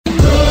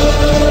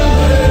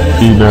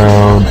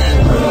Rebound.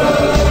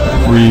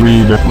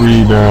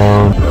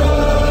 Rebound.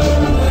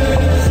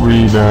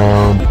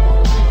 Rebound.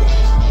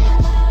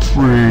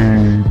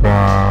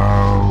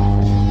 Rebound.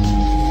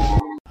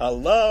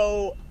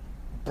 Hello,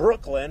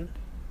 Brooklyn.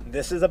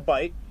 This is a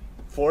Byte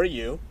for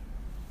you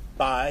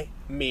by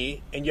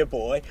me and your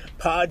boy,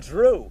 Pod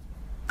Drew.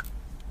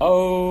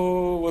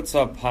 Oh, what's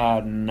up,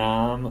 Pod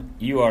Nam?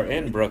 You are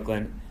in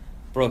Brooklyn.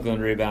 Brooklyn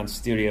Rebound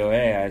Studio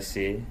A, I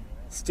see.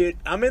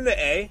 I'm in the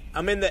A.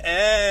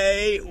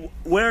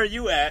 Where are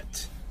you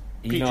at?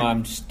 You know,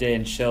 I'm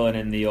staying chilling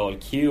in the old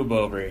cube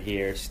over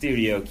here,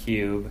 Studio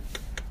Cube,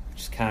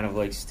 which is kind of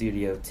like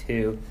Studio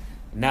 2.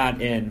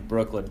 Not in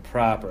Brooklyn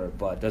proper,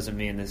 but doesn't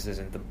mean this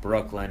isn't the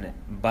Brooklyn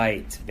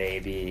Byte,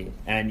 baby.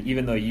 And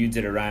even though you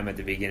did a rhyme at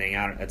the beginning,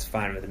 that's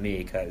fine with me,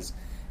 because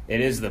it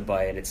is the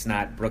Byte. It's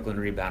not Brooklyn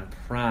Rebound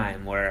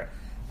Prime, where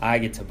I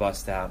get to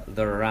bust out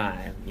the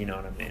rhyme. You know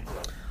what I mean?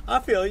 I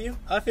feel you.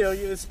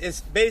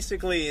 It's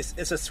basically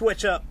it's a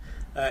switch up.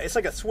 It's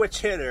like a switch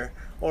hitter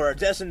or a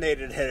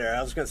designated hitter.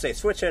 I was going to say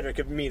switch hitter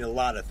could mean a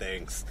lot of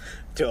things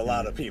to a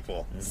lot of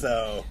people.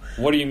 So,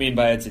 what do you mean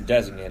by it's a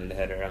designated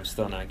hitter? I'm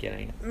still not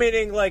getting it.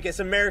 Meaning like it's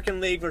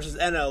American League versus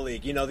NL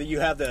League. You know that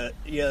you have the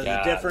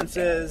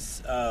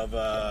differences of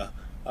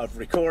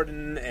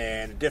recording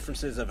and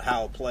differences of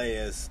how play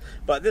is.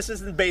 But this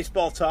isn't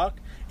baseball talk.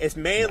 It's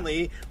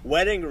mainly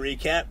wedding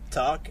recap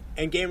talk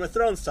and Game of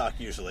Thrones talk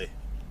usually.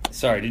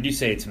 Sorry, did you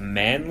say it's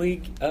Man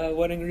League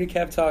wedding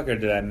recap talk, or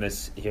did I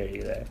mishear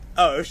you there?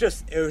 Oh, it was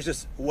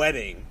just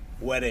wedding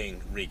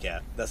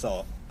recap. That's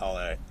all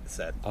I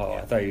said. Oh, yeah.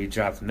 I thought you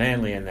dropped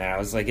Manly in there. I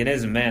was like, it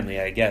is Manly,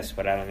 I guess,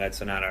 but I don't.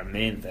 That's not our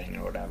main thing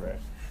or whatever.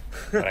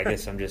 But I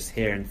guess I'm just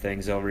hearing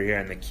things over here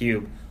in the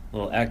cube,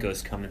 little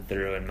echoes coming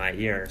through in my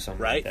ear or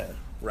something like that.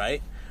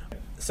 Right.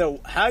 So,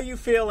 how you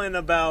feeling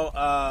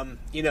about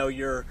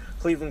your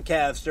Cleveland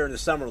Cavs during the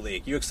summer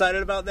league? You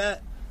excited about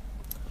that?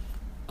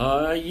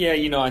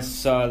 Yeah, I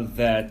saw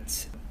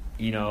that,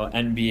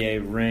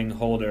 NBA ring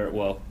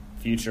holder,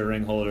 future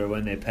ring holder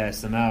when they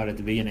passed them out at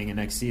the beginning of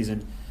next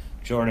season,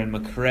 Jordan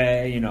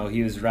McRae,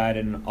 he was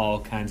riding all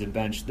kinds of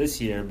bench this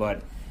year,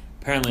 but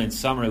apparently in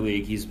Summer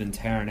League he's been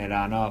tearing it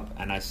on up,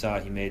 and I saw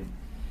they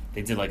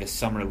did like a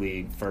Summer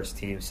League first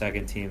team,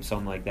 second team,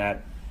 something like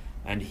that,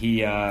 and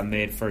he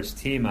made first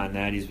team on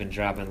that. He's been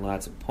dropping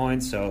lots of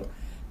points, so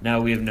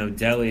now we have no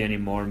Delly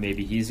anymore.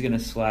 Maybe he's going to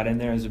slide in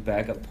there as a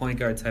backup point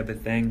guard type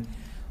of thing.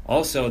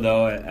 Also,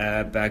 though,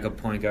 a backup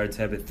point guard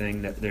type of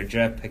thing, that their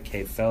draft pick,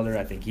 Kay Felder,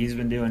 I think he's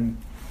been doing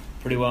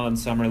pretty well in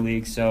Summer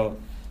League. So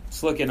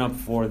it's looking up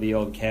for the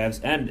old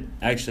Cavs. And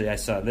actually, I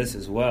saw this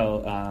as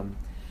well. I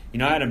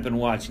hadn't been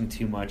watching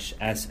too much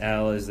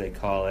SL, as they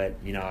call it.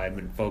 I've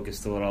been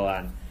focused a little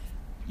on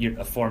your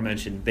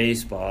aforementioned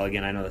baseball.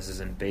 Again, I know this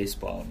isn't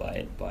baseball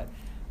but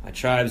my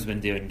tribe's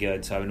been doing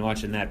good, so I've been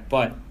watching that.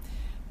 But,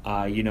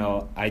 I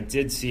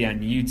did see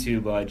on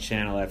YouTube, a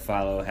channel I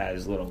follow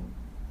has little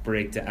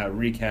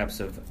recaps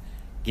of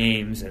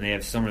games, and they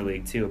have Summer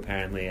League too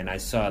apparently, and I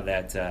saw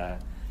that there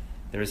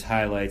was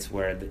highlights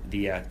where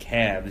the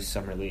Cavs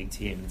Summer League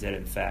team did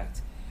in fact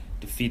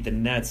defeat the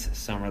Nets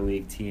Summer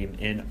League team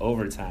in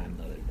overtime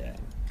the other day.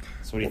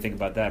 So what do you think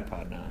about that,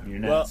 Podnam? Your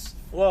Nets?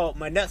 Well,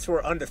 my Nets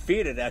were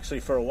undefeated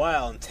actually for a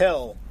while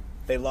until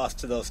they lost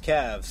to those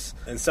Cavs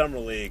in Summer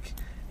League,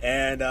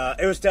 and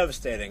it was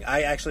devastating.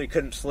 I actually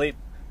couldn't sleep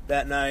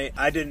that night.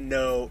 I didn't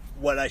know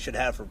what I should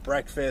have for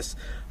breakfast.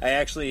 I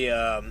actually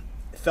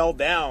fell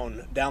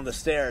down the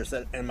stairs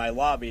in my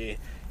lobby,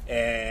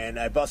 and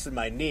I busted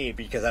my knee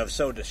because I was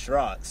so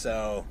distraught.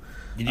 So,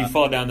 did you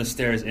fall down the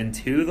stairs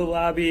into the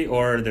lobby,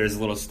 or there's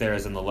little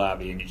stairs in the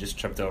lobby and you just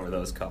tripped over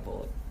those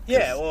couple?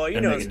 Yeah, well,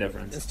 make a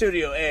difference. In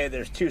Studio A,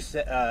 there's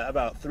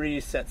about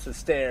 3 sets of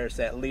stairs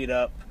that lead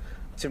up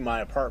to my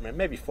apartment,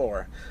 maybe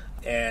 4,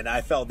 and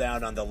I fell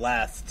down on the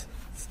last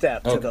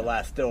step to the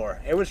last door.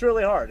 It was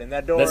really hard, and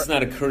that door... That's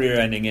not a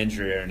career-ending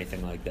injury or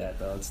anything like that,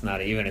 though. It's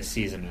not even a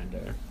season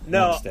ender.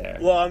 No,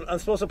 well, I'm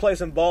supposed to play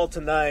some ball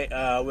tonight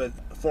with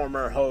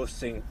former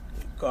host and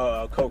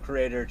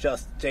co-creator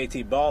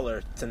JT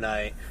Baller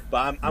tonight,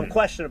 but I'm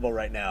questionable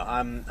right now.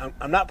 I'm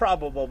not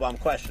probable, but I'm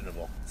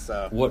questionable.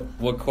 So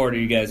what court are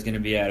you guys going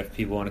to be at if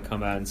people want to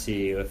come out and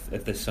see you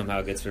if this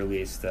somehow gets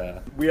released?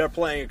 We are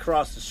playing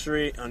across the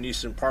street on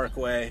Eastern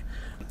Parkway.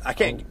 I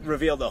can't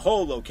reveal the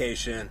whole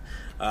location,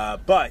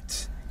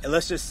 but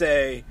let's just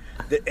say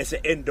that it's an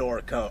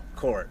indoor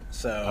court.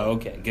 So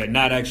okay, good.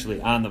 Not actually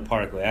on the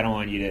Parkway. I don't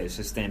want you to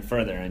sustain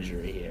further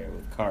injury here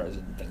with cars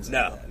and things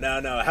like that.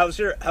 No. How's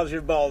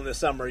your ball in the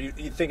summer? You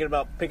thinking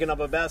about picking up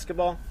a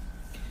basketball?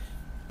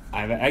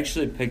 I've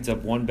actually picked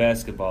up one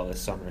basketball this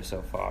summer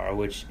so far,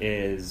 which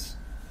is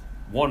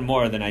one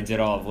more than I did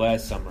all of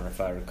last summer, if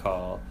I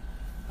recall.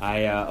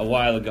 A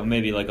while ago,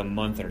 maybe like a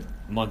month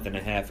and a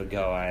half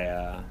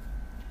ago,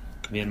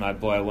 me and my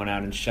boy went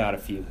out and shot a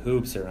few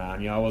hoops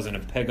around. I wasn't a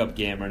pickup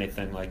game or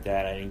anything like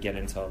that. I didn't get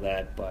into all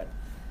that, but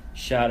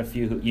shot a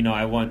few.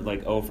 I went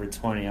like 0 for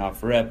 20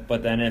 off rip,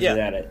 but then after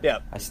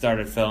that, I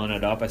started filling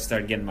it up. I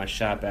started getting my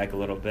shot back a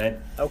little bit.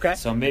 Okay.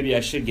 So maybe I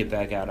should get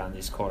back out on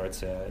these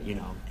courts.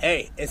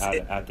 Hey,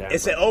 out there.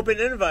 It's an open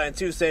invite on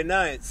Tuesday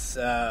nights.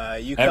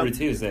 Every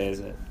Tuesday, is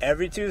it?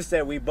 Every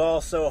Tuesday, we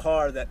ball so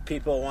hard that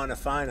people want to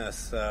find us.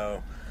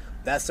 So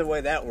that's the way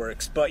that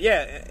works. But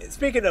yeah,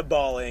 speaking of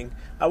balling,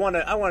 I want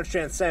to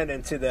transcend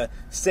into the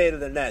state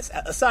of the Nets.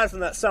 Aside from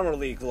that summer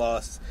league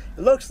loss,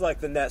 it looks like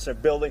the Nets are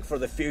building for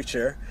the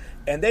future,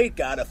 and they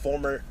got a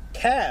former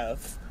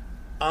Cav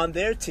on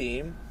their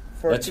team.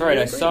 That's right.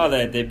 I saw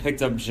that they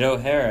picked up Joe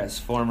Harris,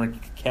 former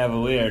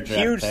Cavalier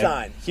draft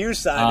pick. Huge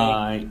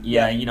signing.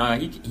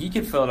 He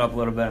could fill it up a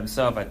little bit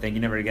himself. I think he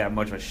never got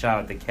much of a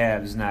shot with the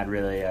Cavs. Not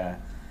really.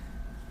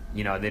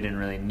 They didn't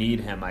really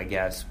need him, I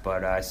guess.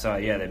 But I saw,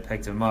 they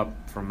picked him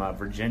up from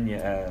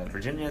Virginia.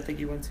 Virginia, I think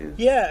he went to.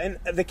 Yeah,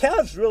 and the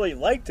Cavs really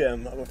liked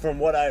him from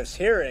what I was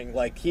hearing.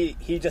 Like, he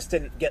just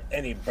didn't get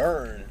any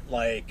burn.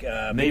 Like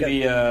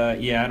maybe,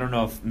 I don't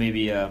know if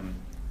maybe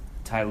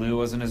Ty Lue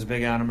wasn't as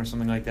big on him or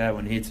something like that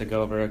when he took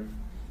over.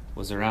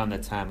 Was around the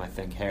time I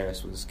think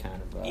Harris was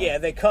kind of.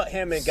 They cut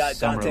him and got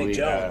Dante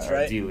Jones,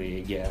 right?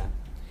 D-League, yeah.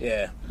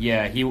 Yeah.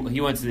 Yeah, he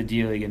went to the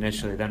D-League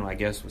initially, then I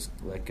guess was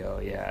let go,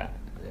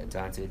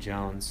 Dante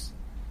Jones.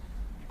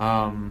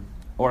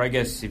 Or I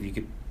guess if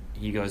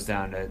he goes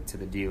down to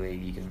the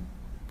D-League, you can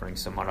bring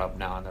someone up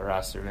now on the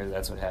roster. Maybe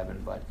that's what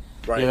happened. But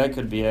right. Yeah, that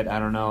could be it. I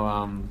don't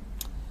know.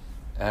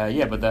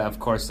 But of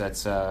course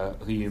that's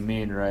who you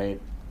mean,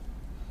 right?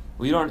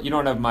 Well, you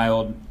don't have my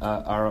old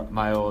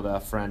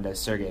friend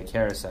Sergei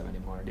Karasev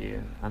anymore, do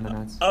you? On the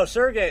Nets? Oh,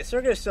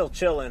 Sergei's still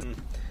chilling.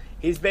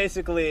 He's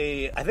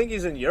basically, I think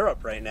he's in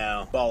Europe right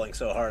now, balling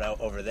so hard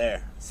out over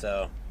there.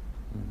 So.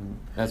 Mm-hmm.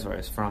 That's where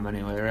he's from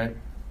anyway, right?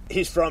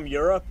 He's from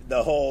Europe,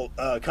 the whole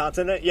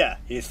continent? Yeah,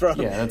 he's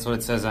from... Yeah, that's what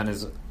it says on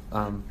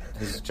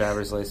his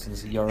driver's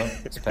license, Europe,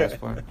 his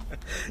passport.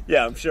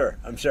 Yeah, I'm sure.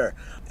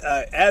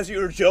 As you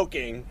were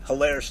joking,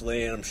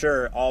 hilariously, and I'm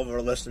sure all of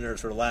our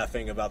listeners were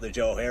laughing about the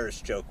Joe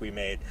Harris joke we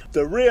made,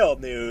 the real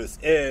news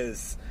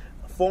is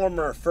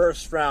former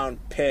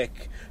first-round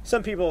pick.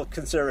 Some people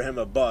consider him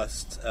a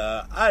bust.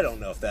 I don't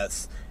know if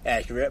that's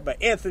accurate,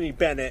 but Anthony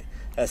Bennett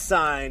has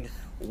signed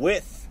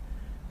with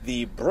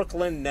the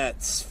Brooklyn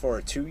Nets for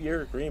a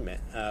 2-year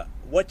agreement.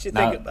 What you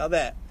think about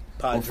that,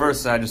 Padre? Well,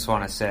 first I just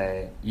want to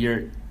say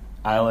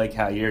I like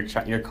how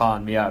you're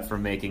calling me out for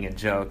making a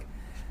joke,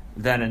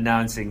 then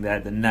announcing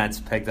that the Nets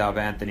picked up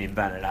Anthony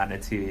Bennett on a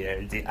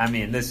 2-year deal. I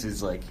mean, this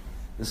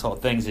whole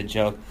thing's a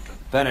joke.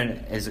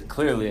 Bennett is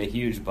clearly a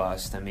huge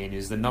bust. I mean,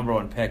 he's the number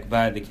 1 pick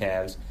by the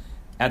Cavs.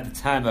 At the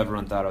time,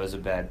 everyone thought it was a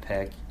bad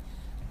pick.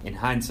 In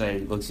hindsight,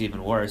 it looks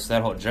even worse.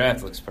 That whole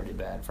draft looks pretty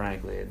bad,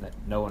 frankly, and that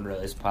no one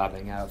really is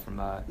popping out from.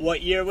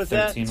 What year was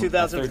 13, that?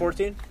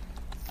 2014?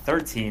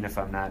 13, if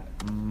I'm not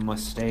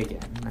mistaken.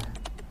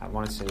 I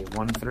want to say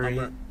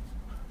 1-3.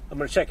 I'm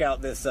gonna check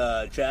out this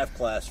draft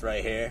class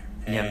right here.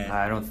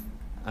 I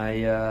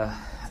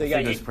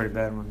think it's a pretty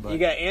bad one. But you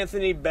got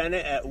Anthony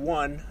Bennett at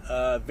 1,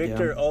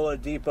 Victor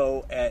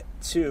Oladipo at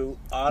 2.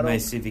 I may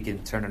see if he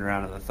can turn it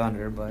around on the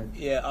Thunder, but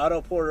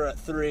Otto Porter at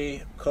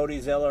 3,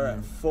 Cody Zeller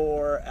at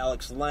 4,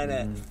 Alex Len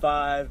at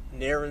 5,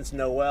 Nerlens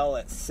Noel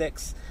at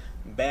 6,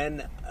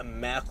 Ben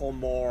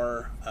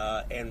McLemore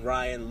and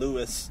Ryan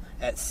Lewis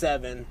at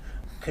 7,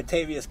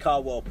 Kentavious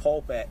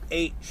Caldwell-Pope at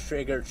 8,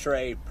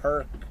 Trey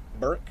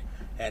Burke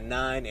at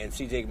 9, and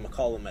C.J.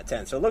 McCollum at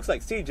 10. So it looks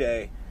like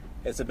C.J.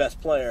 is the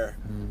best player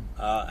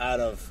out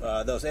of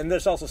those. And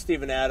there's also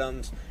Steven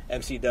Adams,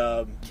 MC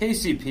Dub.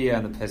 KCP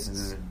on the Pistons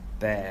isn't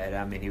bad.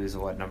 I mean, he was,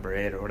 number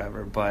 8 or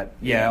whatever. But,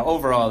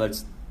 overall,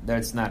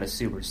 that's not a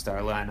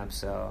superstar lineup.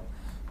 So,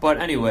 but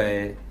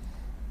anyway,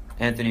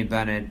 Anthony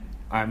Bennett,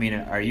 I mean,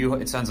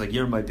 it sounds like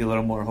you might be a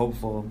little more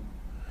hopeful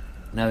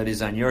now that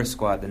he's on your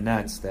squad, the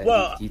Nets,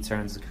 that he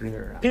turns the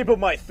career around. People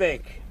might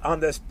think on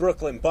this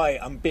Brooklyn Byte,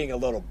 I'm being a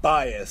little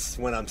biased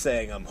when I'm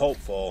saying I'm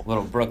hopeful. A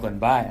little Brooklyn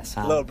bias,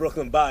 huh? A little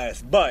Brooklyn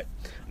bias. But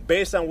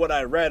based on what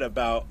I read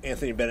about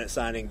Anthony Bennett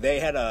signing,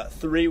 they had a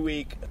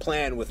 3-week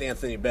plan with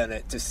Anthony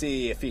Bennett to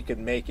see if he could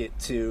make it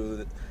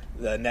to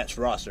the Nets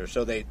roster.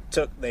 So they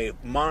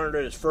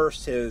monitored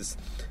his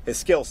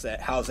skill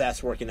set, how's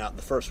that's working out in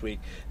the first week.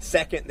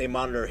 Second, they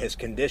monitor his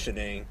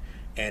conditioning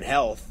and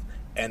health,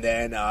 and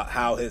then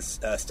how his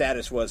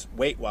status was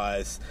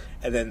weight-wise.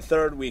 And then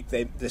third week,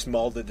 they just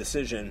mulled the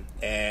decision,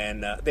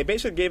 and they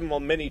basically gave him a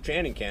mini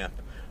training camp,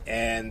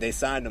 and they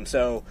signed him.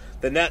 So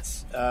the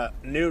Nets'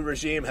 new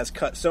regime has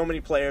cut so many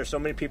players, so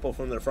many people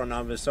from their front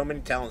office, so many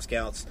talent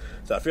scouts.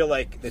 So I feel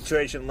like the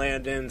Trajan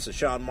Landons, the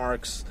Sean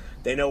Marks,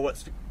 they know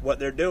what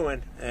they're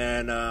doing,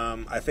 and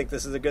I think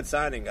this is a good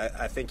signing.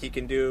 I think he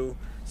can do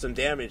some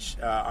damage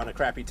on a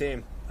crappy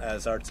team,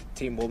 as our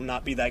team will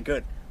not be that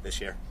good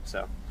this year.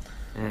 So.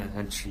 Yeah,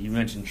 and you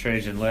mentioned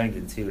Trajan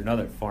Langdon, too,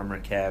 another former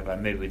Cav.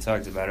 Maybe we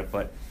talked about it,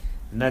 but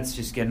the Nets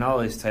just getting all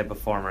these type of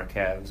former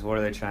Cavs. What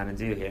are they trying to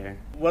do here?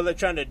 What they're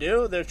trying to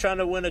do? They're trying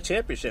to win a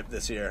championship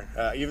this year,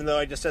 even though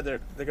I just said they're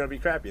going to be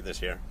crappy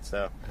this year.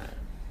 So,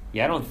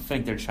 I don't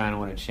think they're trying to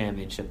win a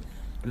championship.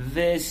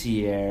 this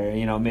year.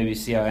 Maybe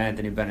see how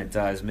Anthony Bennett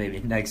does. Maybe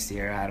next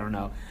year. I don't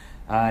know.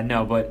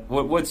 No, but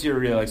what's your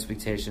real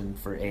expectation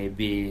for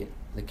AB,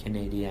 the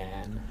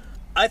Canadian?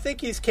 I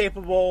think he's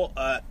capable.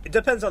 It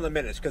depends on the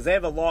minutes because they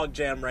have a log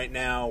jam right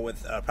now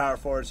with power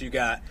forwards. You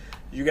got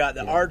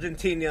the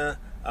Argentina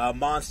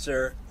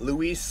monster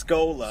Luis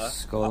Scola.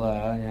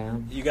 Yeah.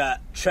 You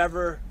got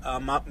Trevor,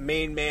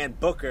 main man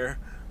Booker,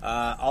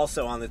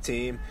 also on the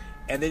team,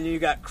 and then you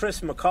got Chris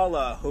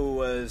McCullough, who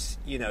was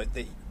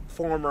the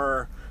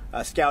former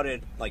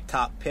scouted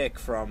top pick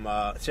from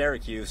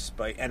Syracuse,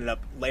 but ended up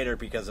later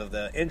because of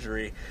the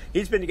injury.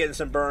 He's been getting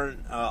some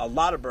burn, a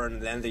lot of burn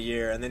at the end of the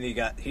year, and then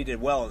he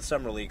did well in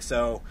summer league.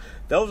 So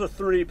those are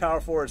three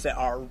power forwards that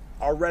are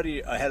already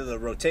ahead of the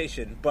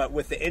rotation. But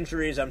with the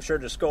injuries, I'm sure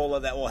to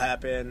Scola that will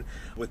happen.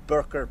 With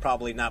Booker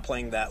probably not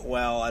playing that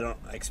well, I don't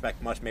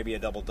expect much. Maybe a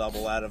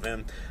double-double out of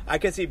him. I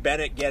can see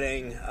Bennett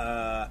getting.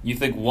 You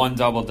think one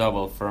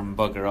double-double from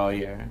Booker all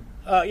year?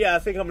 Yeah, I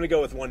think I'm going to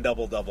go with one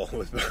double-double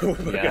with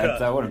Booker. Yeah,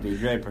 that would be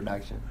great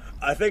production.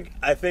 I think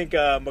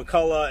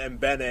McCullough and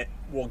Bennett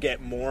will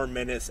get more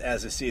minutes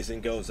as the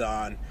season goes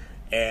on,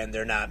 and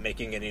they're not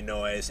making any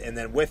noise. And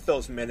then with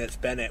those minutes,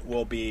 Bennett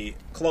will be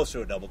close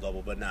to a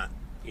double-double, but not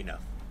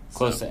enough.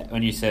 Close to,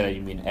 when you say that,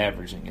 you mean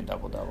averaging a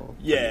double-double.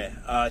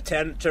 Yeah,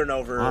 10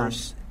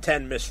 turnovers,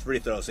 10 missed free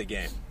throws a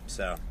game.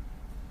 So,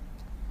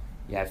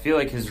 yeah, I feel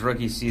like his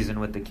rookie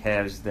season with the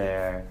Cavs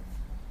there,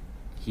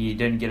 he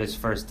didn't get his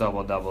first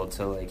double-double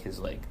till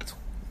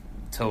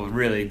till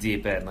really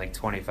deep in,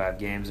 25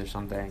 games or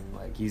something.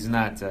 He's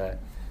not,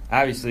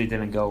 obviously it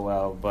didn't go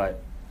well,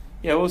 but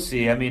yeah, we'll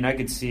see. I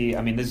could see,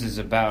 this is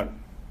about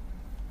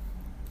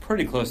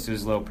pretty close to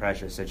his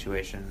low-pressure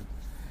situation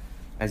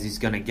as he's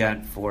going to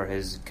get for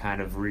his kind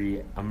of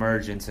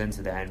re-emergence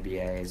into the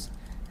NBA,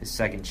 his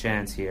second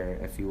chance here,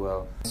 if you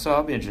will. So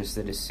I'll be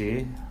interested to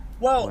see.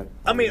 Well,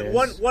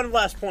 one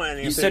last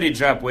point. You said he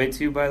dropped weight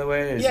too, by the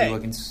way. Is he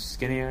looking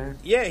skinnier?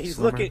 Yeah, he's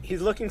slimmer?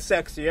 looking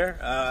sexier.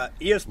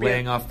 ESPN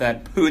laying off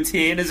that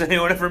poutine. Has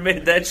anyone ever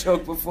made that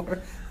joke before?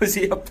 Was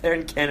he up there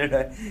in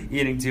Canada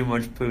eating too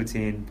much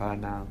poutine?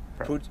 Now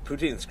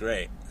poutine's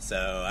great, so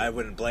I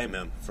wouldn't blame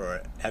him for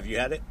it. Have you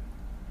had it?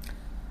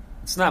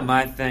 It's not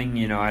my thing.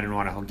 I didn't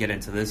want to get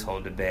into this whole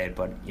debate,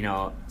 but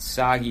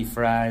soggy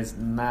fries,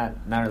 not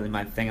really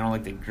my thing. I don't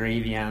like the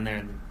gravy on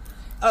there.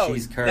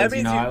 Cheese curds,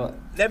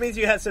 that means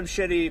you had some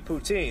shitty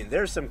poutine.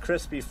 There's some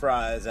crispy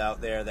fries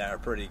out there that are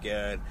pretty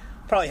good.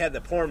 Probably had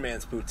the poor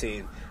man's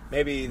poutine.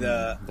 Maybe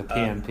the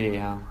PMP,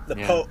 huh? The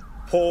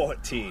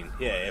poutine.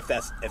 Yeah, if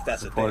that's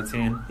a thing.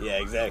 Poutine. Yeah,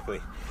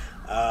 exactly.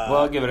 Well,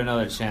 I'll give it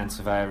another chance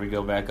if I ever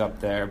go back up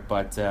there.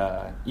 But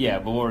but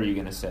what were you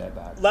going to say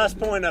about it? Last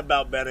point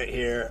about Bennett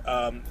here.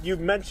 You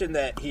mentioned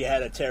that he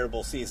had a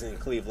terrible season in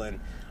Cleveland,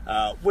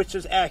 which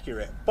is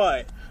accurate,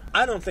 but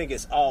I don't think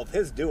it's all of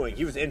his doing.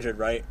 He was injured,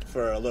 right,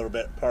 for a little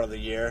bit part of the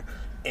year.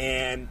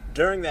 And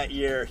during that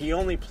year, he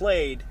only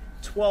played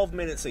 12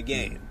 minutes a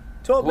game.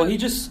 He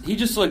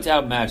just looked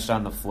outmatched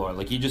on the floor.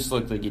 He just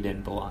looked like he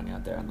didn't belong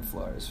out there on the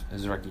floor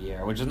his rookie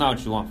year, which is not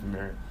what you want from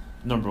your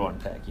number one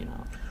pick,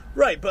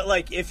 Right, but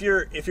if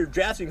you're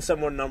drafting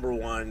someone number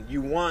one,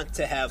 you want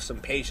to have some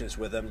patience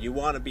with them. You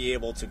want to be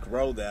able to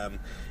grow them.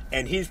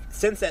 And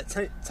since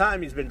that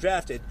time he's been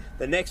drafted,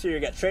 the next year he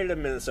got traded to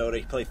Minnesota.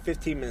 He played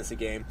 15 minutes a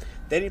game.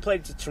 Then he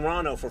played to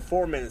Toronto for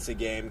 4 minutes a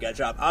game. Got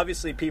dropped.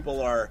 Obviously,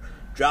 people are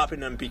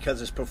dropping him because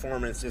his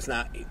performance is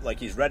not like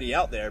he's ready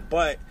out there.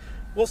 But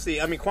we'll see.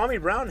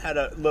 Kwame Brown had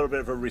a little bit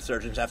of a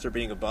resurgence after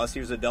being a bust. He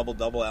was a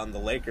double-double out in the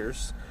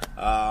Lakers.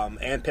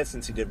 And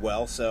Pistons he did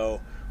well.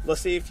 So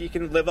let's see if he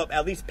can live up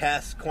at least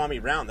past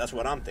Kwame Brown. That's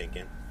what I'm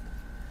thinking.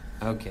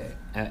 Okay.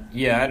 I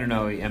don't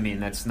know.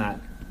 That's not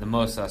the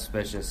most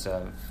auspicious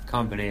of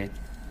company,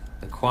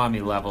 the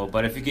Kwame level.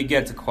 But if you could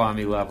get to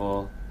Kwame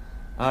level,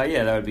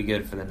 that would be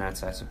good for the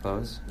Nets, I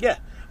suppose. Yeah.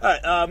 All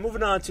right,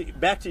 moving on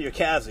back to your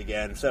Cavs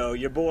again. So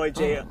your boy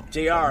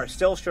JR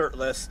still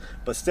shirtless,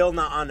 but still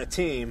not on the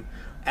team,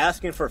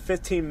 asking for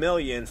 $15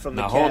 million from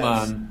the Cavs. Now hold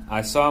on,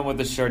 I saw him with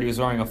the shirt. He was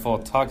wearing a full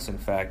tux, in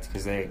fact,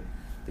 because the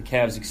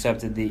Cavs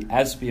accepted the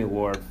ESPY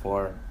award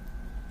for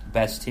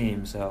best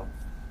team. So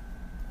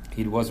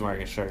he was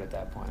wearing a shirt at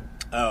that point.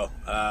 Oh,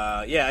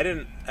 yeah. I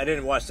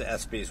didn't watch the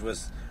ESPYs.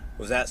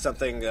 Was that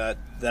something that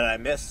I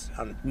missed?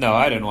 No,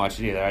 I didn't watch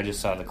it either. I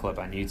just saw the clip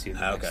on YouTube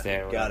the next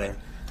day. Or got it.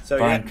 So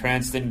Bryan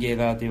Cranston gave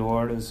out the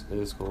award. It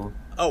was cool.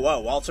 Oh wow,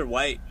 Walter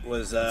White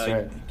was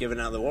giving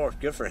out the award.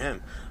 Good for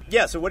him.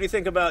 Yeah. So what do you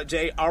think about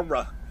Jay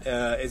Arra?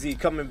 Is he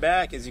coming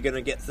back? Is he going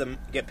to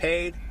get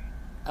paid?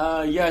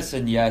 Yes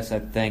and yes.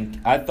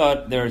 I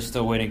thought they were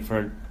still waiting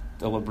for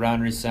the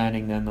LeBron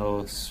resigning. Then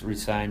they'll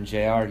resign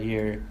JR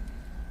here.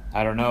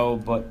 I don't know,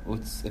 but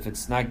if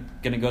it's not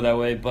going to go that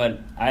way,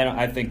 but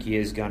I think he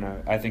is going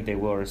to. I think they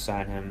will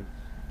resign him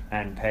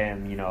and pay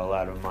him, a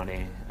lot of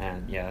money,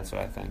 and yeah, that's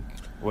what I think.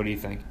 What do you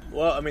think?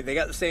 Well, they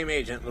got the same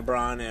agent,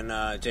 LeBron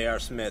and J.R.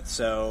 Smith,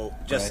 so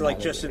just like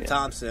Justin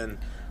Thompson,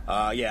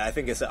 I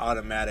think it's an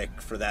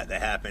automatic for that to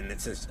happen.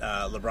 Since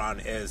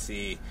LeBron is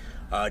the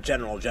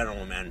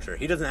general manager.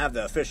 He doesn't have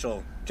the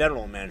official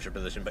general manager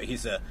position, but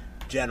he's a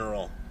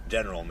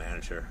general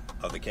manager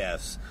of the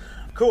Cavs.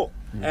 Cool.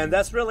 And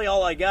that's really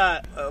all I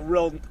got. A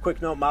real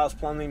quick note, Miles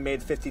Plumlee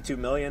made $52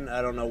 million.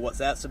 I don't know what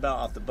that's about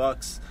off the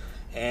Bucks.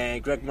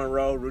 And Greg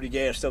Monroe, Rudy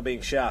Gay are still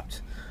being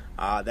shopped.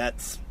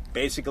 That's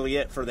basically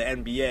it for the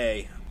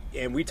NBA.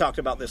 And we talked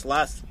about this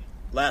last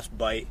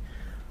Byte.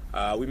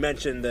 We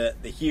mentioned the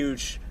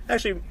huge,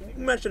 actually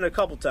we mentioned a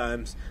couple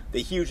times,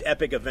 the huge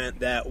epic event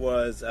that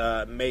was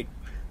May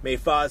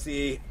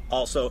Fozzie,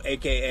 also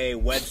a.k.a.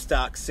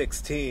 Wedstock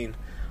 16.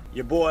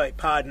 Your boy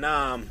Pod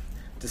Nam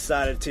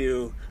decided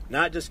to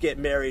not just get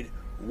married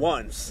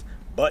once,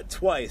 but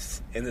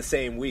twice in the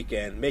same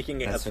weekend,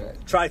 making it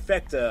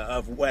trifecta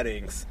of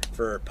weddings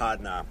for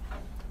Pod Nam.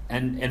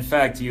 And in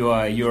fact, you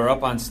were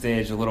up on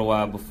stage a little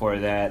while before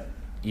that,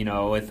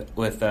 with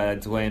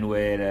Dwayne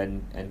Wade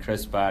and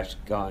Chris Bosh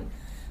going,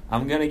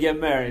 "I'm gonna get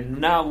married,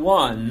 not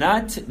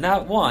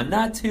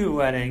two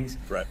weddings."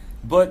 Right.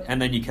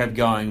 And then you kept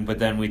going, but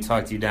then we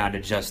talked you down to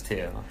just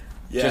two.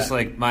 Yeah. Just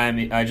like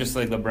Miami, just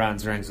like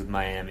LeBron's rings with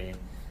Miami,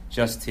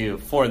 just two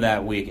for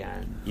that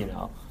weekend.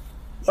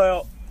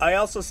 Well, I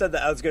also said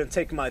that I was going to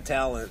take my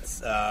talents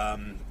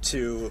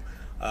to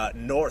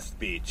North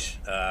Beach,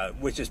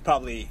 which is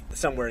probably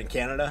somewhere in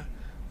Canada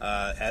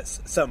at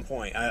some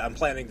point. I'm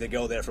planning to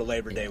go there for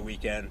Labor Day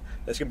weekend.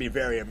 That's going to be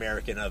very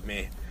American of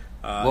me.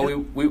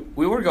 Well,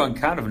 we were going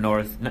kind of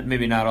north,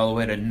 maybe not all the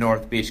way to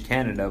North Beach,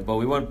 Canada, but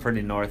we went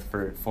pretty north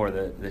for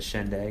the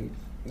shindig.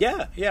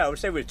 Yeah, I would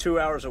say we're 2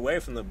 hours away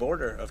from the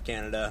border of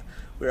Canada.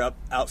 We were up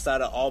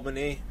outside of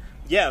Albany.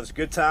 Yeah, it was a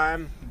good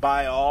time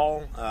by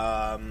all.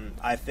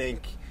 I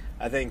think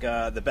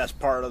the best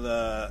part of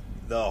the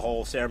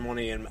whole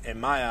ceremony in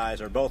my eyes,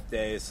 or both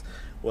days,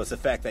 was the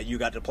fact that you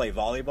got to play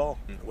volleyball,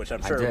 which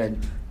I'm sure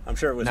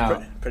it was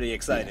pretty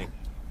exciting.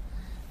 Yeah.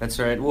 That's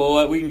right.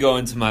 Well, we can go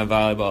into my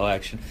volleyball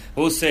action.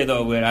 We'll say,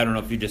 though, I don't know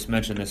if you just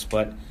mentioned this,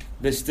 but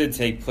this did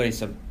take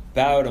place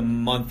about a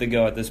month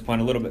ago at this point,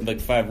 a little bit,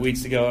 like 5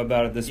 weeks ago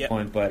about at this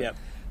point, but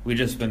we've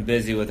just been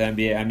busy with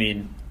NBA. I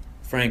mean,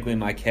 frankly,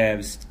 my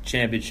Cavs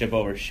championship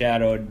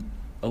overshadowed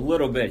a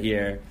little bit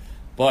here,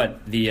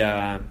 but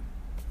the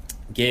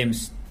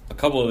games, a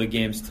couple of the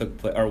games took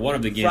place, or one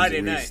of the games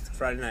Friday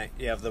night,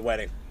 of the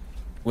wedding.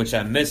 Which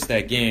I missed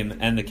that game,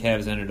 and the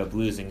Cavs ended up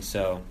losing,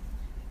 so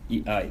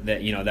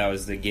that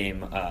was the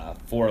game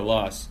 4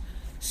 loss.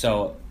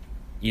 So,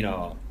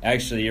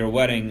 actually your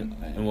wedding,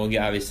 and we'll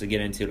obviously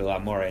get into it a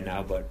lot more right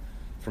now, but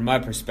from my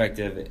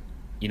perspective,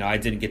 I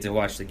didn't get to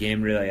watch the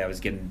game really. I was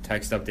getting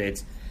text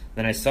updates.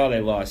 Then I saw they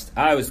lost.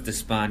 I was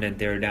despondent.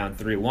 They were down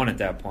 3-1 at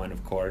that point,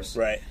 of course.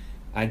 Right.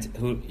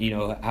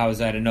 How was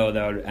I to know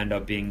that would end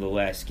up being the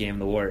last game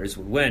the Warriors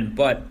would win?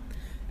 But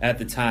at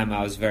the time,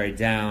 I was very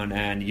down,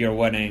 and your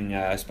wedding,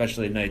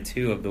 especially night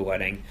 2 of the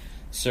wedding,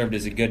 served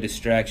as a good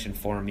distraction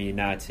for me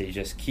not to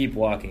just keep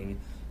walking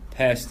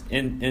past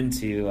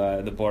into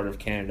the border of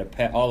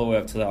Canada, all the way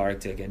up to the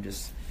Arctic, and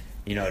just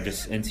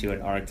into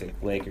an Arctic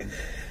lake, or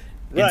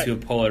into a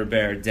polar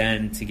bear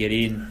den to get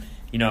eaten.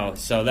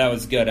 So that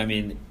was good. I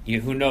mean,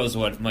 who knows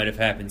what might have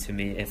happened to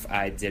me if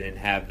I didn't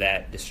have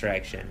that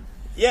distraction.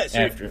 Yeah, so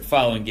after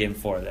following Game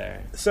 4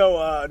 there.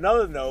 So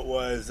another note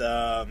was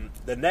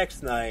the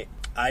next night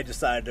I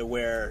decided to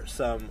wear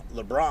some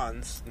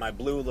LeBrons, my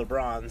blue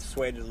LeBrons,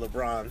 suede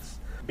LeBrons,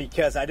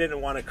 because I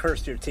didn't want to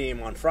curse your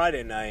team on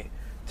Friday night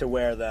to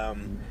wear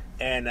them.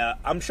 And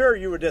I'm sure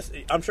you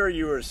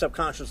were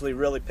subconsciously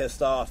really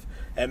pissed off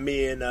at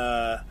me and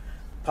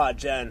Pod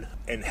Jen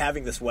and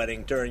having this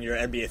wedding during your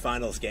NBA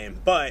Finals game.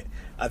 But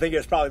I think it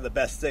was probably the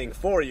best thing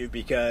for you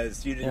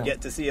because you didn't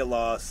get to see a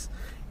loss,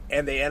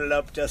 and they ended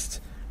up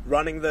just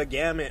running the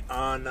gamut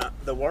on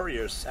the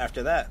Warriors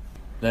after that.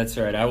 That's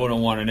right. I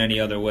wouldn't want it any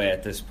other way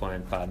at this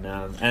point, Pod.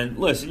 Now, and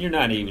listen, you're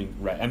not even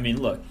right. I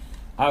mean, look,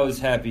 I was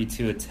happy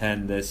to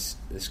attend this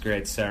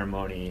great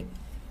ceremony,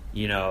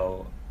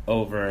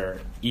 over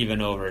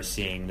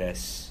seeing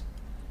this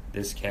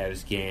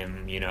Cavs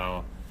game.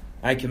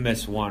 I can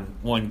miss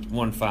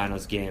one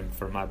finals game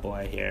for my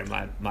boy here,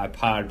 my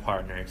pod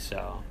partner.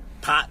 So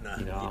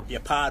partner, your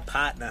pod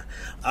partner.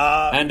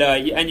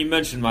 And you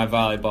mentioned my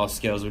volleyball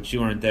skills, which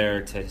you weren't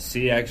there to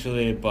see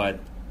actually, but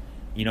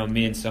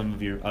me and some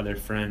of your other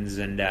friends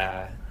and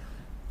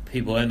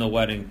people in the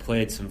wedding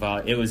played some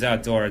volley. It was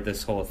outdoor at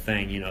this whole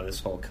thing, this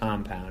whole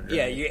compound. Right?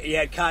 Yeah, you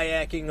had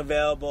kayaking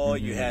available.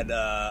 Mm-hmm. You had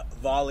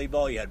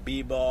volleyball. You had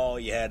b-ball.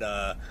 You had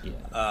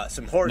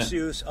some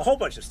horseshoes. A whole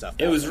bunch of stuff.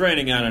 It was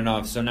raining on and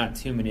off, so not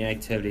too many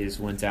activities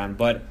went down.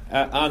 But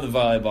on the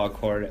volleyball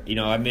court,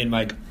 I made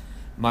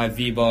my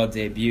v-ball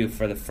debut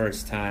for the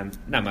first time.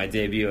 Not my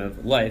debut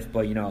of life,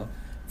 but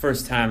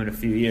first time in a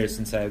few years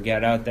since I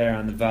got out there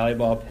on the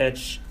volleyball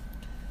pitch.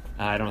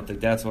 I don't think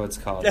that's what it's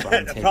called.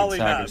 Probably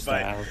not, but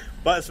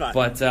it's fine.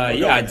 But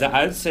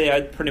I'd say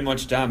I pretty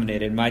much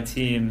dominated. My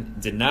team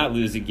did not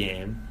lose a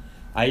game.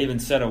 I even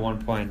said at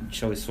one point,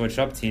 "Shall we switch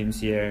up teams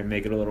here and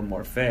make it a little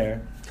more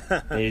fair?"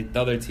 The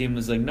other team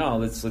was like, "No,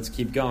 let's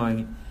keep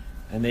going,"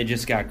 and they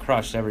just got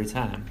crushed every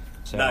time.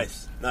 So.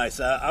 Nice.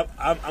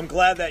 I'm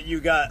glad that you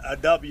got a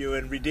W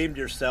and redeemed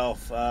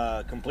yourself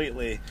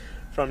completely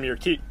from your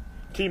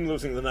team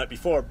losing the night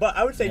before. But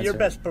I would say your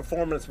best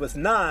performance was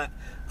not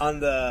on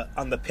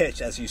the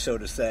pitch, as you so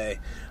to say.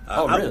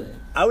 Really?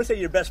 I would say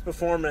your best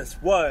performance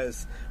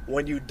was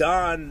when you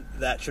donned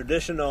that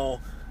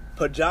traditional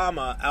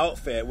pajama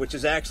outfit, which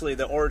is actually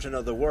the origin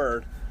of the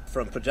word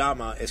from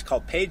pajama. It's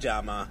called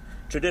pajama,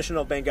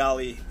 traditional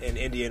Bengali and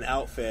Indian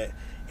outfit,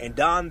 and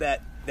donned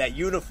that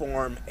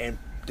uniform and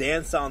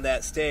dance on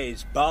that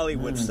stage,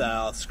 Bollywood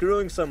style,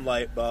 screwing some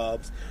light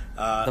bulbs.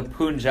 The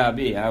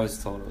Punjabi, I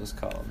was told it was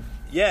called.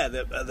 Yeah,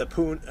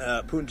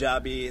 the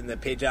Punjabi and the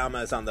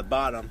pajama is on the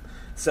bottom,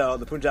 so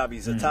the Punjabi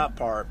is the top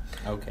part.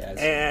 Okay. I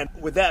see. And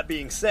with that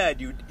being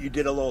said, you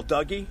did a little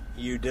Dougie,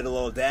 you did a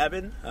little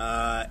dabbing,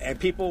 and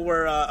people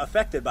were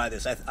affected by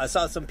this. I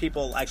saw some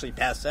people actually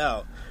pass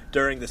out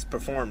during this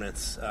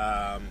performance,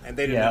 and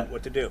they didn't know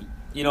what to do.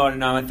 You know what?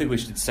 Now I think we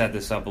should set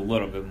this up a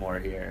little bit more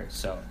here.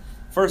 So,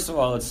 first of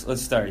all,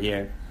 let's start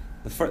here.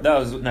 That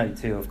was night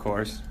 2, of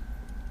course.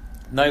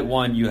 Night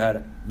 1, you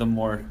had the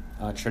more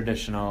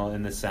traditional,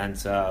 in the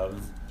sense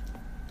of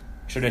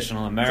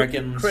traditional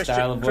American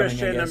style of wedding.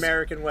 Christian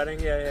American wedding,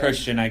 yeah.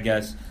 Christian, I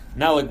guess.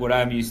 Not like what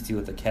I'm used to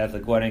with the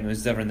Catholic wedding. It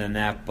was different than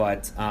that.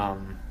 But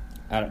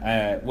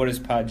what is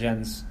Pa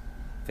Jen's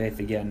faith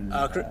again?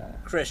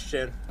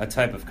 Christian. A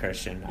type of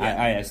Christian.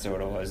 Yeah. I asked her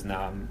what it was.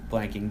 Now I'm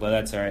blanking, but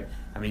that's all right.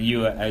 I mean,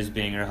 you as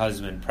being her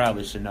husband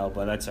probably should know,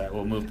 but that's all right.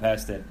 We'll move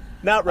past it.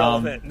 Not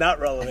relevant. Not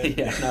relevant.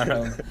 Yeah, not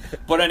relevant.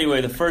 But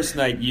anyway, the first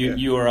night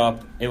you were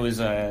up. It was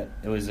a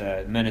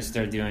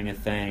minister doing a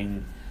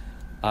thing.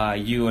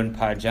 You and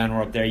Pa Jen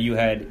were up there. You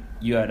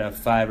had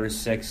 5 or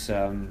 6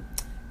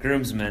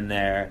 groomsmen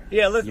there.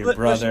 Yeah, your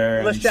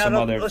brother and some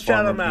other let's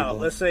shout them out. people.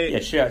 Let's say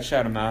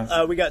shout them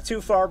out. We got 2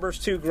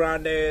 Farbers, 2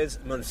 Grandes,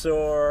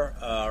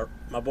 Mansoor,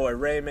 my boy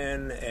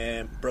Raymond,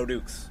 and Bro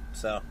Dukes.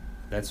 So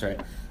that's right.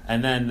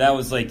 And then that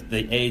was like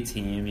the A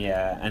team,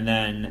 yeah. And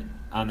then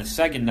on the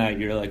second night,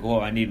 you're like, whoa,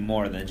 I need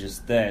more than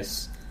just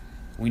this.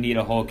 We need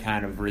a whole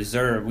kind of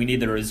reserve. We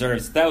need the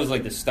reserves. That was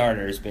like the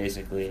starters,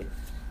 basically.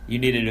 You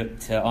needed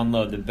to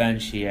unload the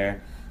bench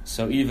here.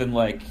 So even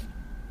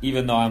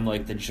though I'm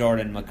like the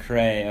Jordan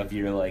McRae of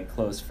your like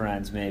close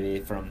friends, maybe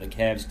from the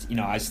Cavs,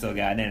 I still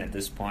got in at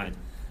this point.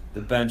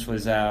 The bench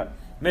was out.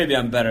 Maybe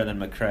I'm better than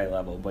McRae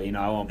level, but I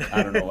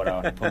don't know what I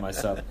want to put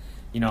myself.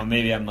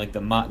 Maybe I'm like the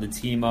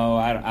Timo.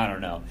 I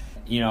don't know.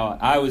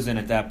 I was in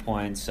at that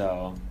point,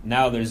 so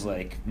now there's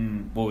like,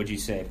 what would you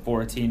say,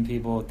 14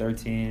 people,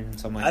 13,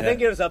 something like that? I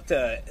think it was up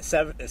to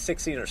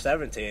 16 or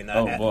 17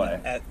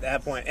 boy. At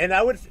that point. And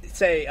I would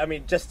say,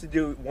 just to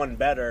do one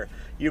better,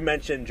 you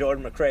mentioned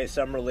Jordan McRae,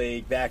 Summer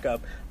League,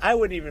 backup. I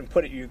wouldn't even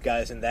put you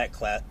guys in that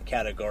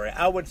category.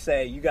 I would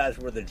say you guys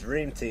were the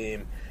dream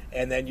team,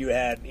 and then you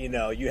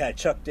had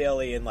Chuck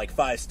Daly and like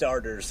 5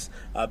 starters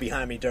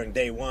behind me during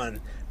day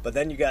 1, but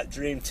then you got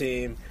dream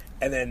team.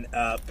 And then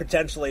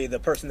potentially the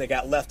person that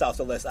got left off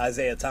the list,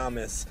 Isaiah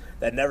Thomas,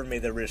 that never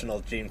made the original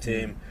dream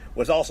team,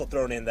 was also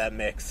thrown in that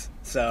mix.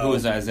 So who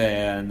was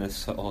Isaiah in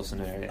this whole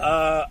scenario?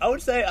 I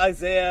would say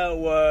Isaiah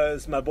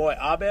was my boy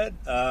Abed.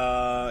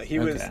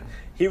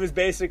 He was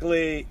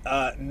basically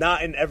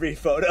not in every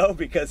photo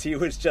because he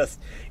was just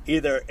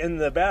either in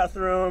the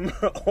bathroom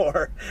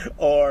or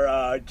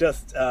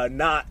just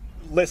not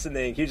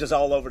listening. He's just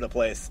all over the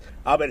place.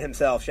 Abed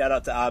himself, shout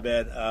out to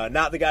Abed,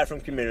 not the guy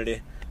from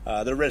Community.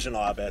 The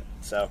original Abed,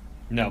 so.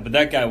 No, but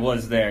that guy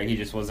was there. He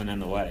just wasn't in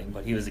the wedding,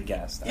 but he was a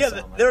guest.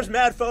 There's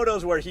mad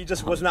photos where he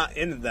just was not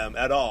in them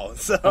at all.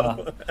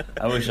 So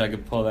I wish I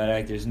could pull that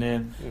actor's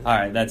name. All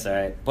right, that's all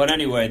right. But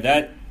anyway,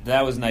 that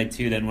was night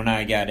 2 then when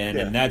I got in,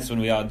 and that's when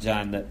we all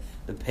joined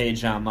the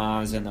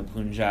pajamas and the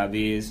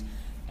Punjabis.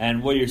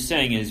 And what you're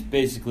saying is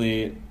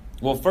basically,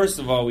 well, first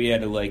of all, we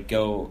had to like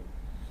go.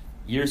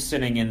 You're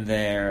sitting in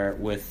there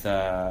with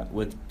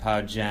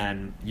Pa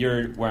Jen.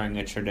 You're wearing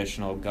a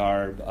traditional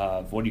garb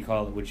of, what do you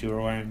call it, what you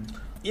were wearing?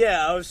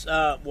 Yeah, I was,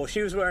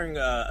 she was wearing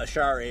a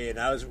shari, and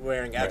I was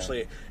wearing,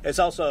 actually, it's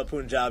also a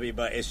Punjabi,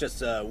 but it's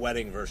just a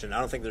wedding version. I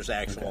don't think there's an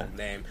actual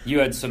name. You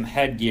had some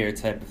headgear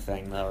type of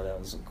thing, though, that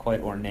was quite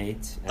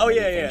ornate.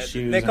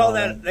 Shoes they call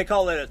it a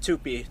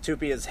tupi.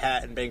 Tupi is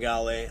hat in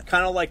Bengali.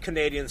 Kind of like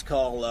Canadians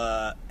call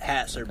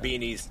hats or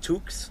beanies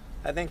toques,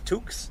 I think,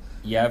 toques.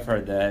 Yeah, I've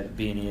heard that.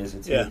 Beanie is a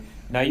toque. Yeah.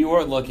 Now, you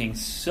were looking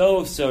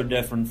so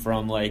different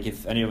from, like,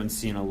 if anyone's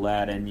seen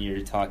Aladdin,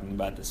 you're talking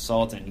about the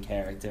Sultan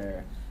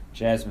character,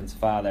 Jasmine's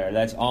father.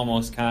 That's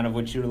almost kind of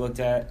what you looked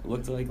like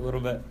a little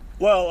bit?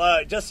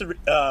 Well, just to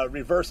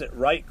reverse it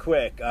right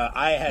quick,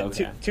 I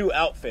had two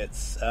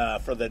outfits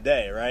for the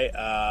day,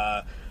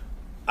 right?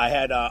 I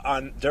had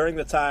during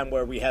the time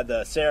where we had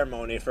the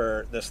ceremony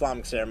for the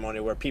Islamic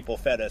ceremony where people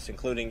fed us,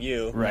 including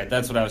you. Right,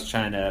 that's what I was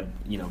trying to,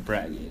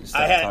 brag.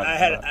 I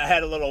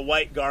had a little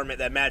white garment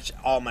that matched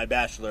all my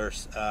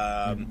bachelors,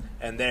 and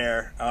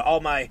all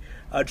my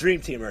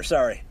dream teamers.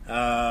 Sorry. So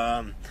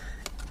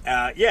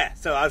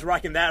I was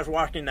rocking that. I was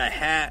rocking the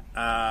hat,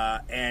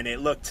 and it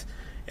looked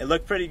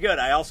pretty good.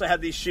 I also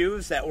had these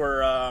shoes that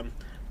were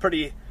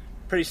pretty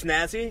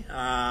snazzy,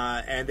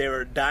 and they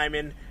were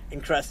diamond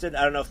encrusted.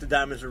 I don't know if the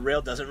diamonds were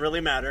real. Doesn't really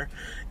matter.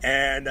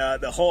 And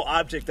the whole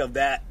object of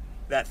that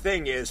that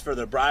thing is for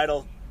the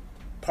bridal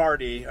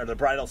party or the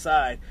bridal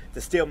side to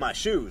steal my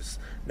shoes.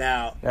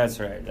 Now That's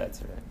right.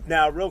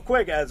 Now, real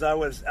quick, as I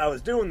was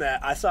doing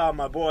that, I saw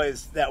my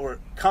boys that were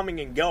coming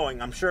and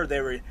going. I'm sure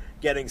they were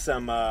getting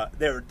some.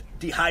 They were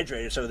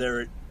dehydrated, so they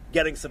were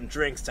getting some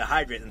drinks to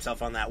hydrate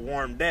themselves on that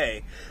warm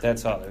day.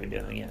 That's all they were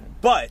doing. Yeah.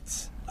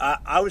 But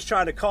I was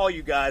trying to call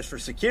you guys for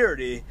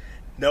security.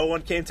 No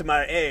one came to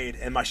my aid,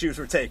 and my shoes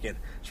were taken.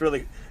 It's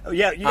really,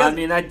 yeah. You guys, I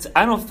mean,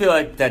 I don't feel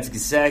like that's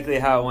exactly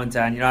how it went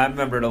down. I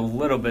remember it a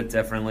little bit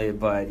differently,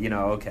 but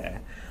okay.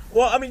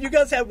 well, I mean, you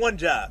guys had one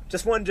job,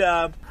 just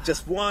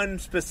one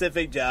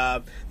specific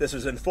job. This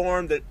was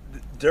informed that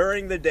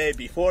during the day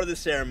before the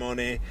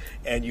ceremony,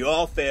 and you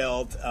all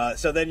failed.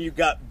 So then you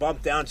got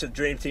bumped down to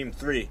Dream Team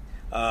 3.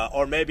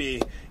 Or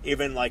maybe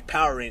even like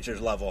Power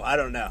Rangers level. I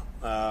don't know.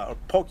 Or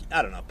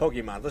I don't know.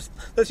 Pokemon.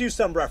 Let's use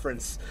some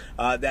reference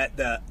that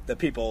the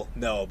people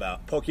know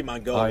about.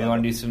 Pokemon Go. Oh, level. you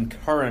want to do some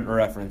current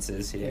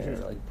references here,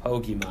 like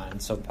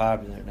Pokemon, so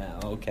popular now.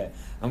 Okay,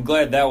 I'm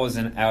glad that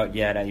wasn't out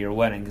yet at your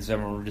wedding, because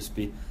everyone would just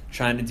be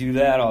trying to do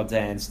that all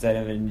day instead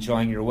of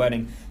enjoying your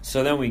wedding.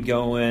 So then we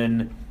go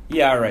in.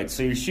 Yeah, all right.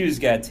 So your shoes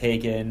got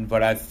taken,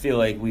 but I feel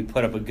like we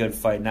put up a good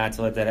fight not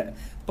to let that happen.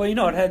 But, it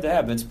had to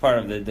happen. It's part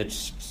of the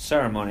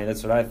ceremony.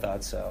 That's what I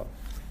thought. So,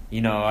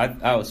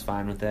 I was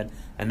fine with it.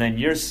 And then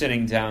you're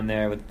sitting down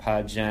there with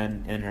Pa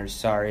Jen in her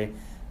sari.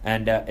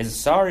 And is it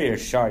sari or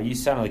shari? You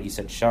sounded like you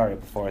said shari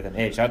before with an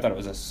H. I thought it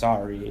was a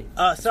sari.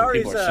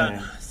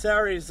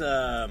 Sari's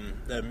the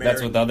American.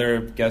 That's what the other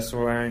guests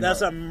were wearing?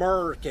 That's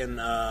American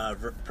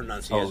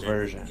pronunciation. Oh,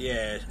 version.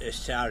 Yeah,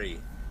 it's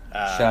shari.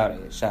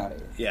 Shari.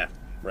 Yeah,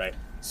 right.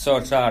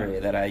 So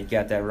shari that I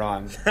got that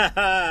wrong.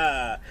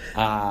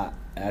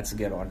 That's a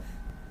good one.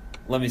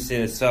 Let me see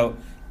this. So,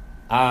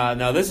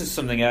 now this is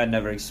something I'd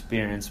never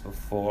experienced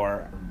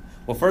before.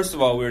 Well, first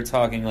of all, we were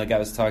talking, like I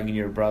was talking to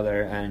your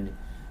brother and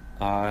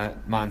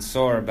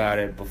Mansoor about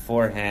it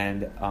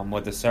beforehand,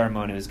 what the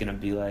ceremony was going to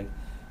be like.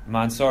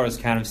 Mansoor was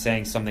kind of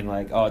saying something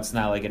like, oh, it's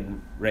not like a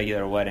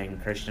regular wedding,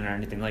 Christian, or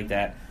anything like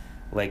that.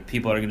 Like,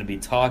 people are going to be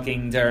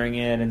talking during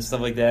it and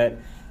stuff like that,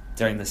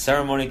 during the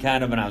ceremony,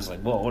 kind of. And I was like,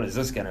 whoa, what is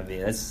this going to be?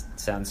 That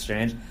sounds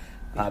strange.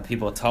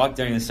 People talk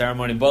during the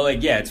ceremony,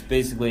 but it's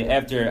basically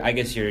after, I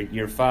guess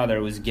your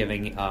father was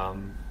giving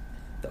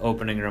the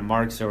opening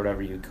remarks or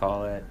whatever you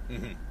call it,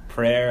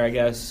 prayer, I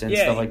guess, and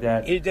stuff like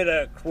that. He did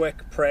a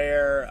quick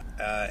prayer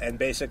and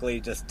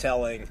basically just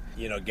telling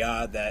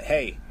God that,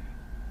 hey,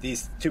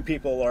 these two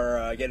people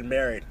are getting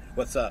married.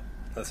 What's up?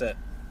 That's it.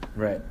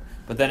 Right,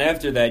 but then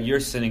after that, you're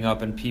sitting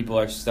up and people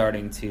are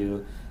starting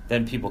to.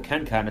 Then people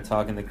can kind of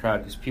talk in the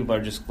crowd because people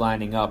are just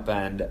lining up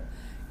and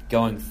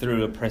going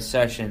through a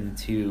procession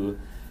to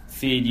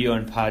feed you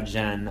and Pa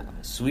Jen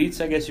sweets,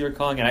 I guess you were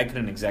calling it. I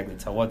couldn't exactly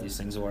tell what these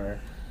things were. It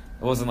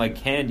wasn't like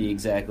candy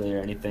exactly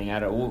or anything. I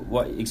don't.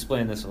 What?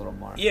 Explain this a little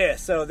more. Yeah,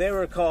 so they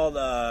were called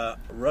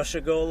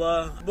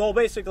Rashagola. Well,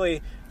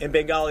 basically in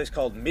Bengali it's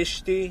called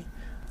mishti,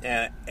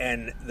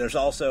 and there's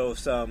also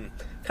some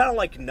kind of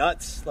like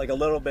nuts, like a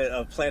little bit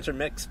of plantain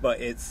mix, but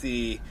it's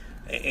the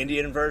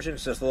Indian version.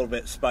 It's just a little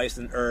bit spice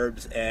and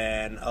herbs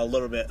and a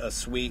little bit of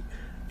sweet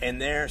in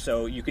there,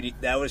 so you could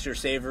eat. That was your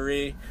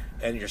savory,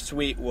 and your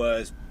sweet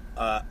was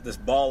this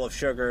ball of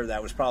sugar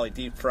that was probably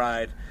deep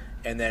fried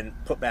and then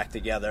put back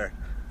together,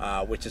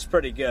 which is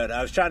pretty good.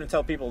 I was trying to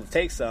tell people to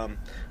take some,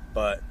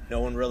 but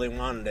no one really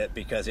wanted it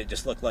because it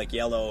just looked like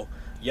yellow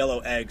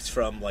eggs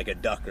from like a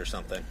duck or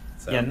something.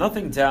 So. Yeah,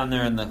 nothing down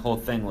there in the whole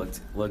thing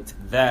looked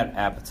that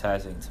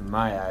appetizing to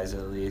my eyes,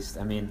 at least.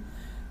 I mean,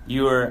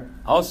 you were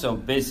also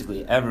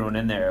basically everyone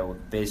in there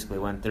basically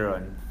went through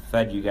and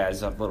fed you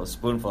guys a little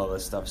spoonful of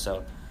this stuff.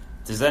 So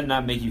does that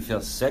not make you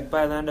feel sick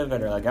by the end of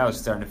it? Or like I was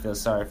starting to feel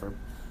sorry for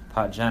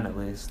Pa Jen at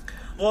least.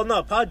 Well,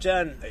 no, Pa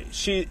Jen,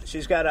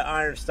 she's got an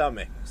iron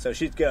stomach, so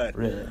she's good.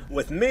 Really?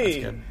 With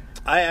me,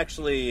 I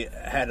actually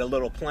had a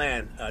little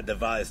plan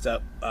devised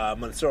up.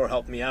 Mansoor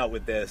helped me out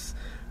with this.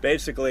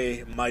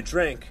 Basically, my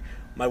drink,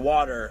 my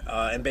water,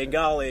 in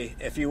Bengali,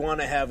 if you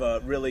want to have a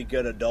really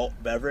good adult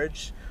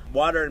beverage,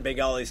 water in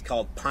Bengali is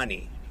called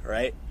pani,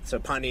 right? So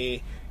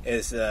pani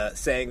is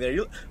saying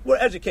there. We're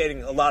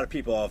educating a lot of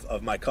people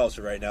of my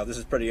culture right now. This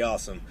is pretty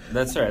awesome.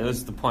 That's right. This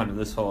is the point of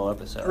this whole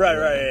episode.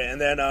 Right. And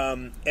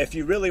then if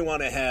you really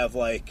want to have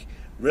like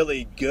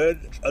really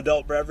good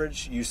adult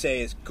beverage, you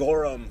say it's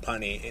goram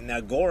pani. And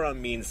now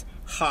goram means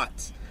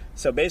hot.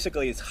 So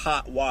basically it's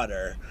hot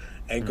water.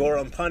 And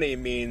goram pani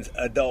means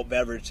adult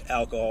beverage,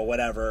 alcohol,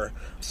 whatever.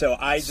 So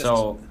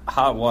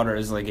hot water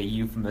is like a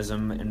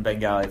euphemism in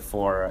Bengali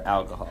for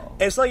alcohol.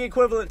 It's like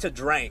equivalent to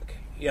drank.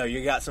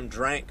 You got some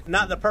drink,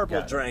 not the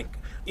purple drink,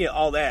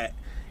 all that.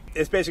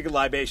 It's basically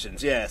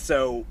libations, yeah.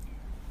 So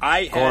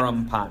I had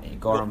Goram pani,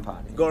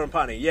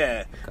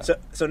 yeah. Okay.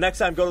 So next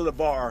time, go to the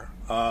bar,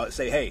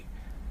 say, hey,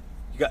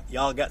 you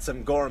y'all got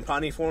some Gorum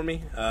Pani for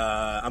me?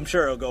 I'm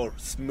sure it'll go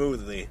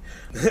smoothly.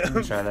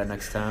 Try that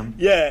next time.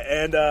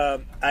 Yeah, and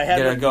I had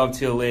to go up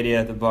to a lady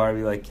at the bar and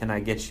be like, "Can I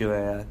get you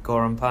a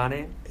Gorum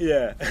Pani?"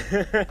 Yeah.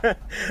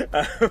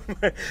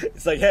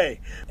 It's like, hey,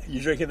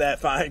 you drinking that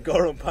fine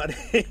Gorum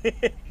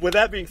Pani? With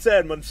that being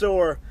said,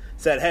 Mansoor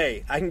said,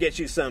 hey, I can get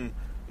you some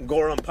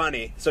Gorum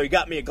Pani. So he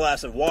got me a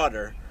glass of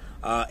water.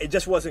 It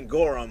just wasn't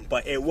Gorum,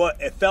 but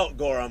it felt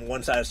Gorum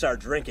once I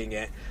started drinking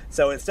it.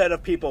 So instead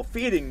of people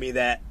feeding me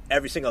that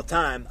every single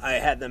time, I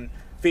had them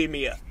feed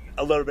me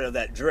a little bit of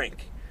that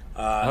drink.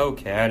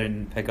 Okay, I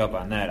didn't pick up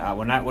on that.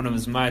 When it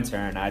was my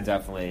turn, I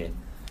definitely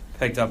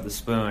picked up the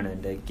spoon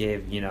and it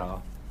gave you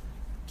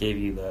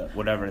the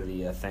whatever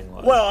the thing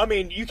was. Well, I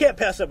mean, you can't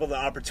pass up on the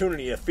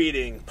opportunity of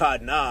feeding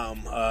Pod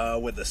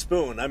Nam with a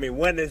spoon. I mean,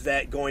 when is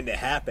that going to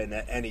happen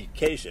at any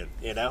occasion,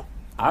 you know?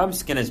 I'm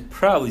just going to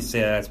probably say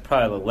that's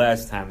probably the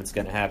last time it's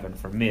going to happen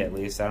for me, at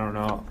least. I don't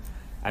know.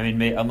 I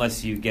mean,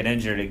 unless you get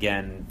injured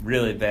again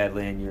really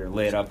badly and you're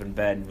laid up in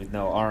bed with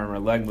no arm or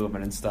leg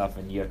movement and stuff,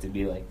 and you have to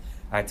be like,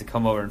 I have to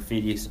come over and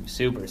feed you some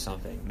soup or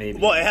something, maybe.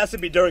 Well, it has to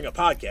be during a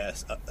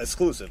podcast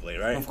exclusively,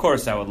 right? Of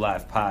course I would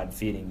live pod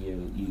feeding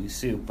you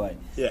soup, but,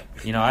 yeah.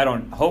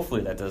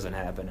 Hopefully that doesn't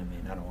happen. I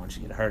mean, I don't want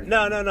you to get hurt.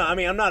 No. I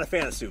mean, I'm not a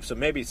fan of soup, so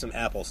maybe some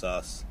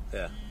applesauce,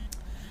 yeah.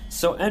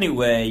 So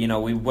anyway,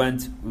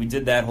 we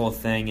did that whole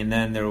thing, and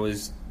then there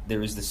was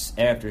this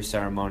after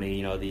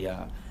ceremony,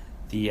 the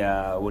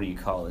what do you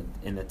call it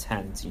in the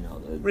tent?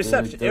 The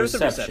reception. The it was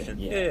reception. a reception.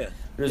 Yeah.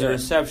 There was a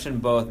reception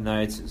both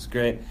nights. It was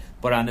great.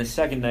 But on the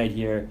second night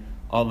here,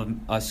 all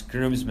of us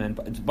groomsmen.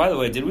 By the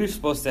way, did we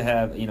supposed to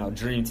have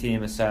dream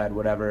team aside,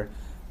 whatever,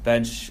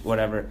 bench,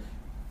 whatever?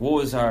 What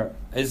was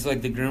is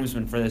like the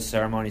groomsmen for this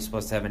ceremony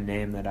supposed to have a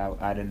name that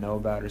I didn't know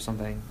about or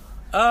something?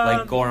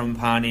 Like Gorum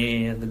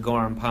Pani, the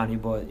Gorum Pani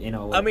boy,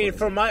 I mean,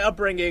 from my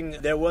upbringing,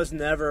 there was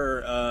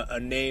never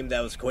a name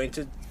that was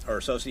acquainted or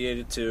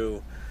associated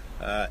to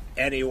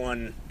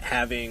anyone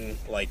having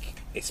like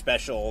a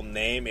special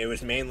name. It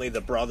was mainly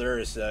the brother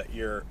is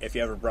if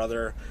you have a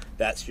brother,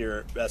 that's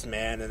your best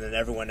man, and then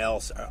everyone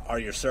else are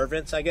your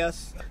servants, I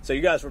guess. So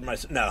you guys were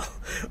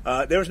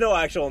there was no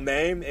actual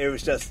name. It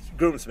was just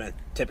groomsmen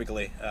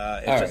typically.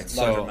 It's just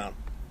larger amount.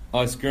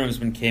 Us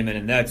groomsmen came in,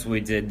 and that's what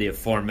we did, the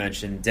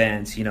aforementioned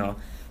dance.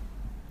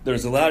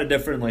 There's a lot of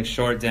different like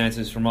short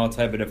dances from all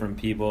type of different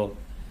people.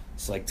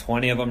 It's like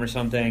 20 of them or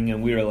something,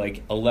 and we were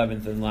like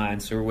 11th in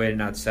line, so we're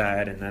waiting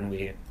outside, and then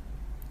we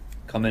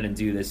come in and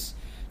do this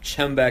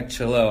Chembek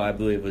Chalo, I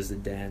believe was the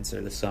dance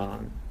or the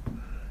song.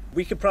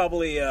 We could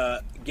probably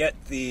get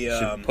the...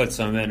 should put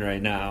some in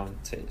right now.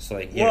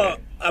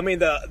 I mean,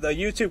 the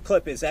YouTube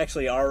clip is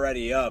actually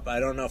already up. I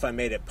don't know if I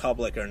made it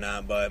public or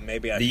not, but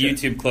maybe I should. The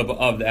YouTube clip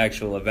of the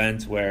actual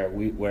event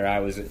where I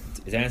was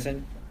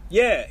dancing?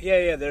 Yeah.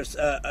 There's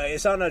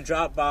it's on a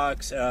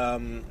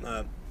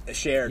Dropbox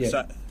shared.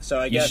 Yeah. So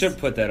I guess... You should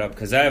put that up,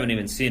 because I haven't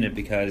even seen it,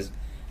 because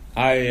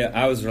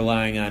I was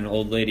relying on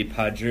old lady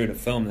Padru to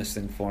film this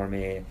thing for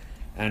me,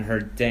 and her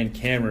dang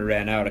camera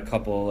ran out a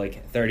couple,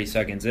 30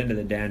 seconds into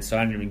the dance, so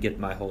I didn't even get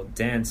my whole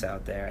dance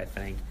out there, I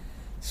think.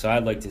 So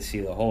I'd like to see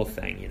the whole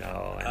thing, and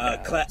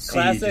see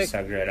classic, just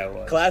how great I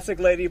was. Classic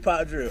Lady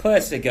Padru.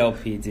 Classic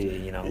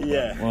LPD,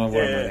 Yeah. What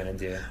am I going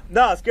to do?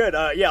 No, it's good.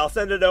 I'll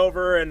send it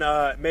over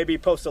and maybe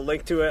post a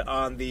link to it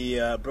on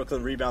the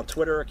Brooklyn Rebound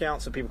Twitter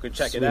account so people can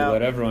check it out.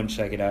 Let everyone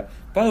check it out.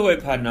 By the way,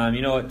 Padnam,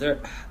 you know what?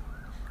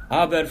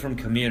 Abed from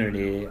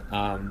Community,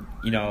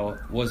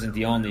 wasn't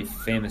the only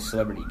famous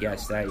celebrity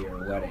guest at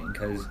your wedding,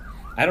 because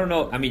I don't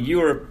know. I mean, you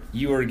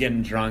were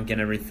getting drunk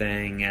and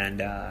everything,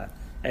 and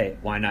hey,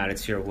 why not?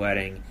 It's your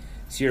wedding,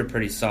 so you're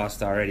pretty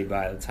sauced already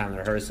by the time the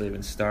rehearsal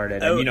even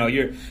started. And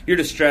you're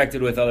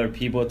distracted with other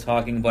people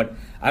talking, but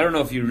I don't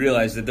know if you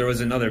realized that there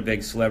was another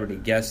big celebrity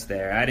guest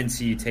there. I didn't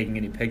see you taking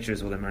any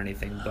pictures with him or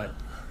anything, but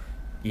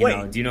do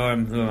you know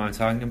who I'm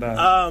talking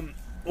about?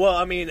 Well,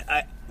 I mean,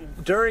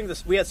 during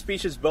this, we had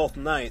speeches both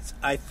nights.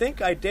 I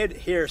think I did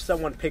hear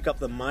someone pick up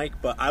the mic,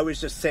 but I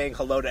was just saying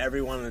hello to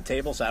everyone on the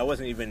table, so I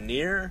wasn't even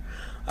near.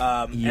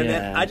 And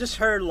then I just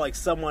heard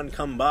someone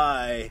come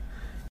by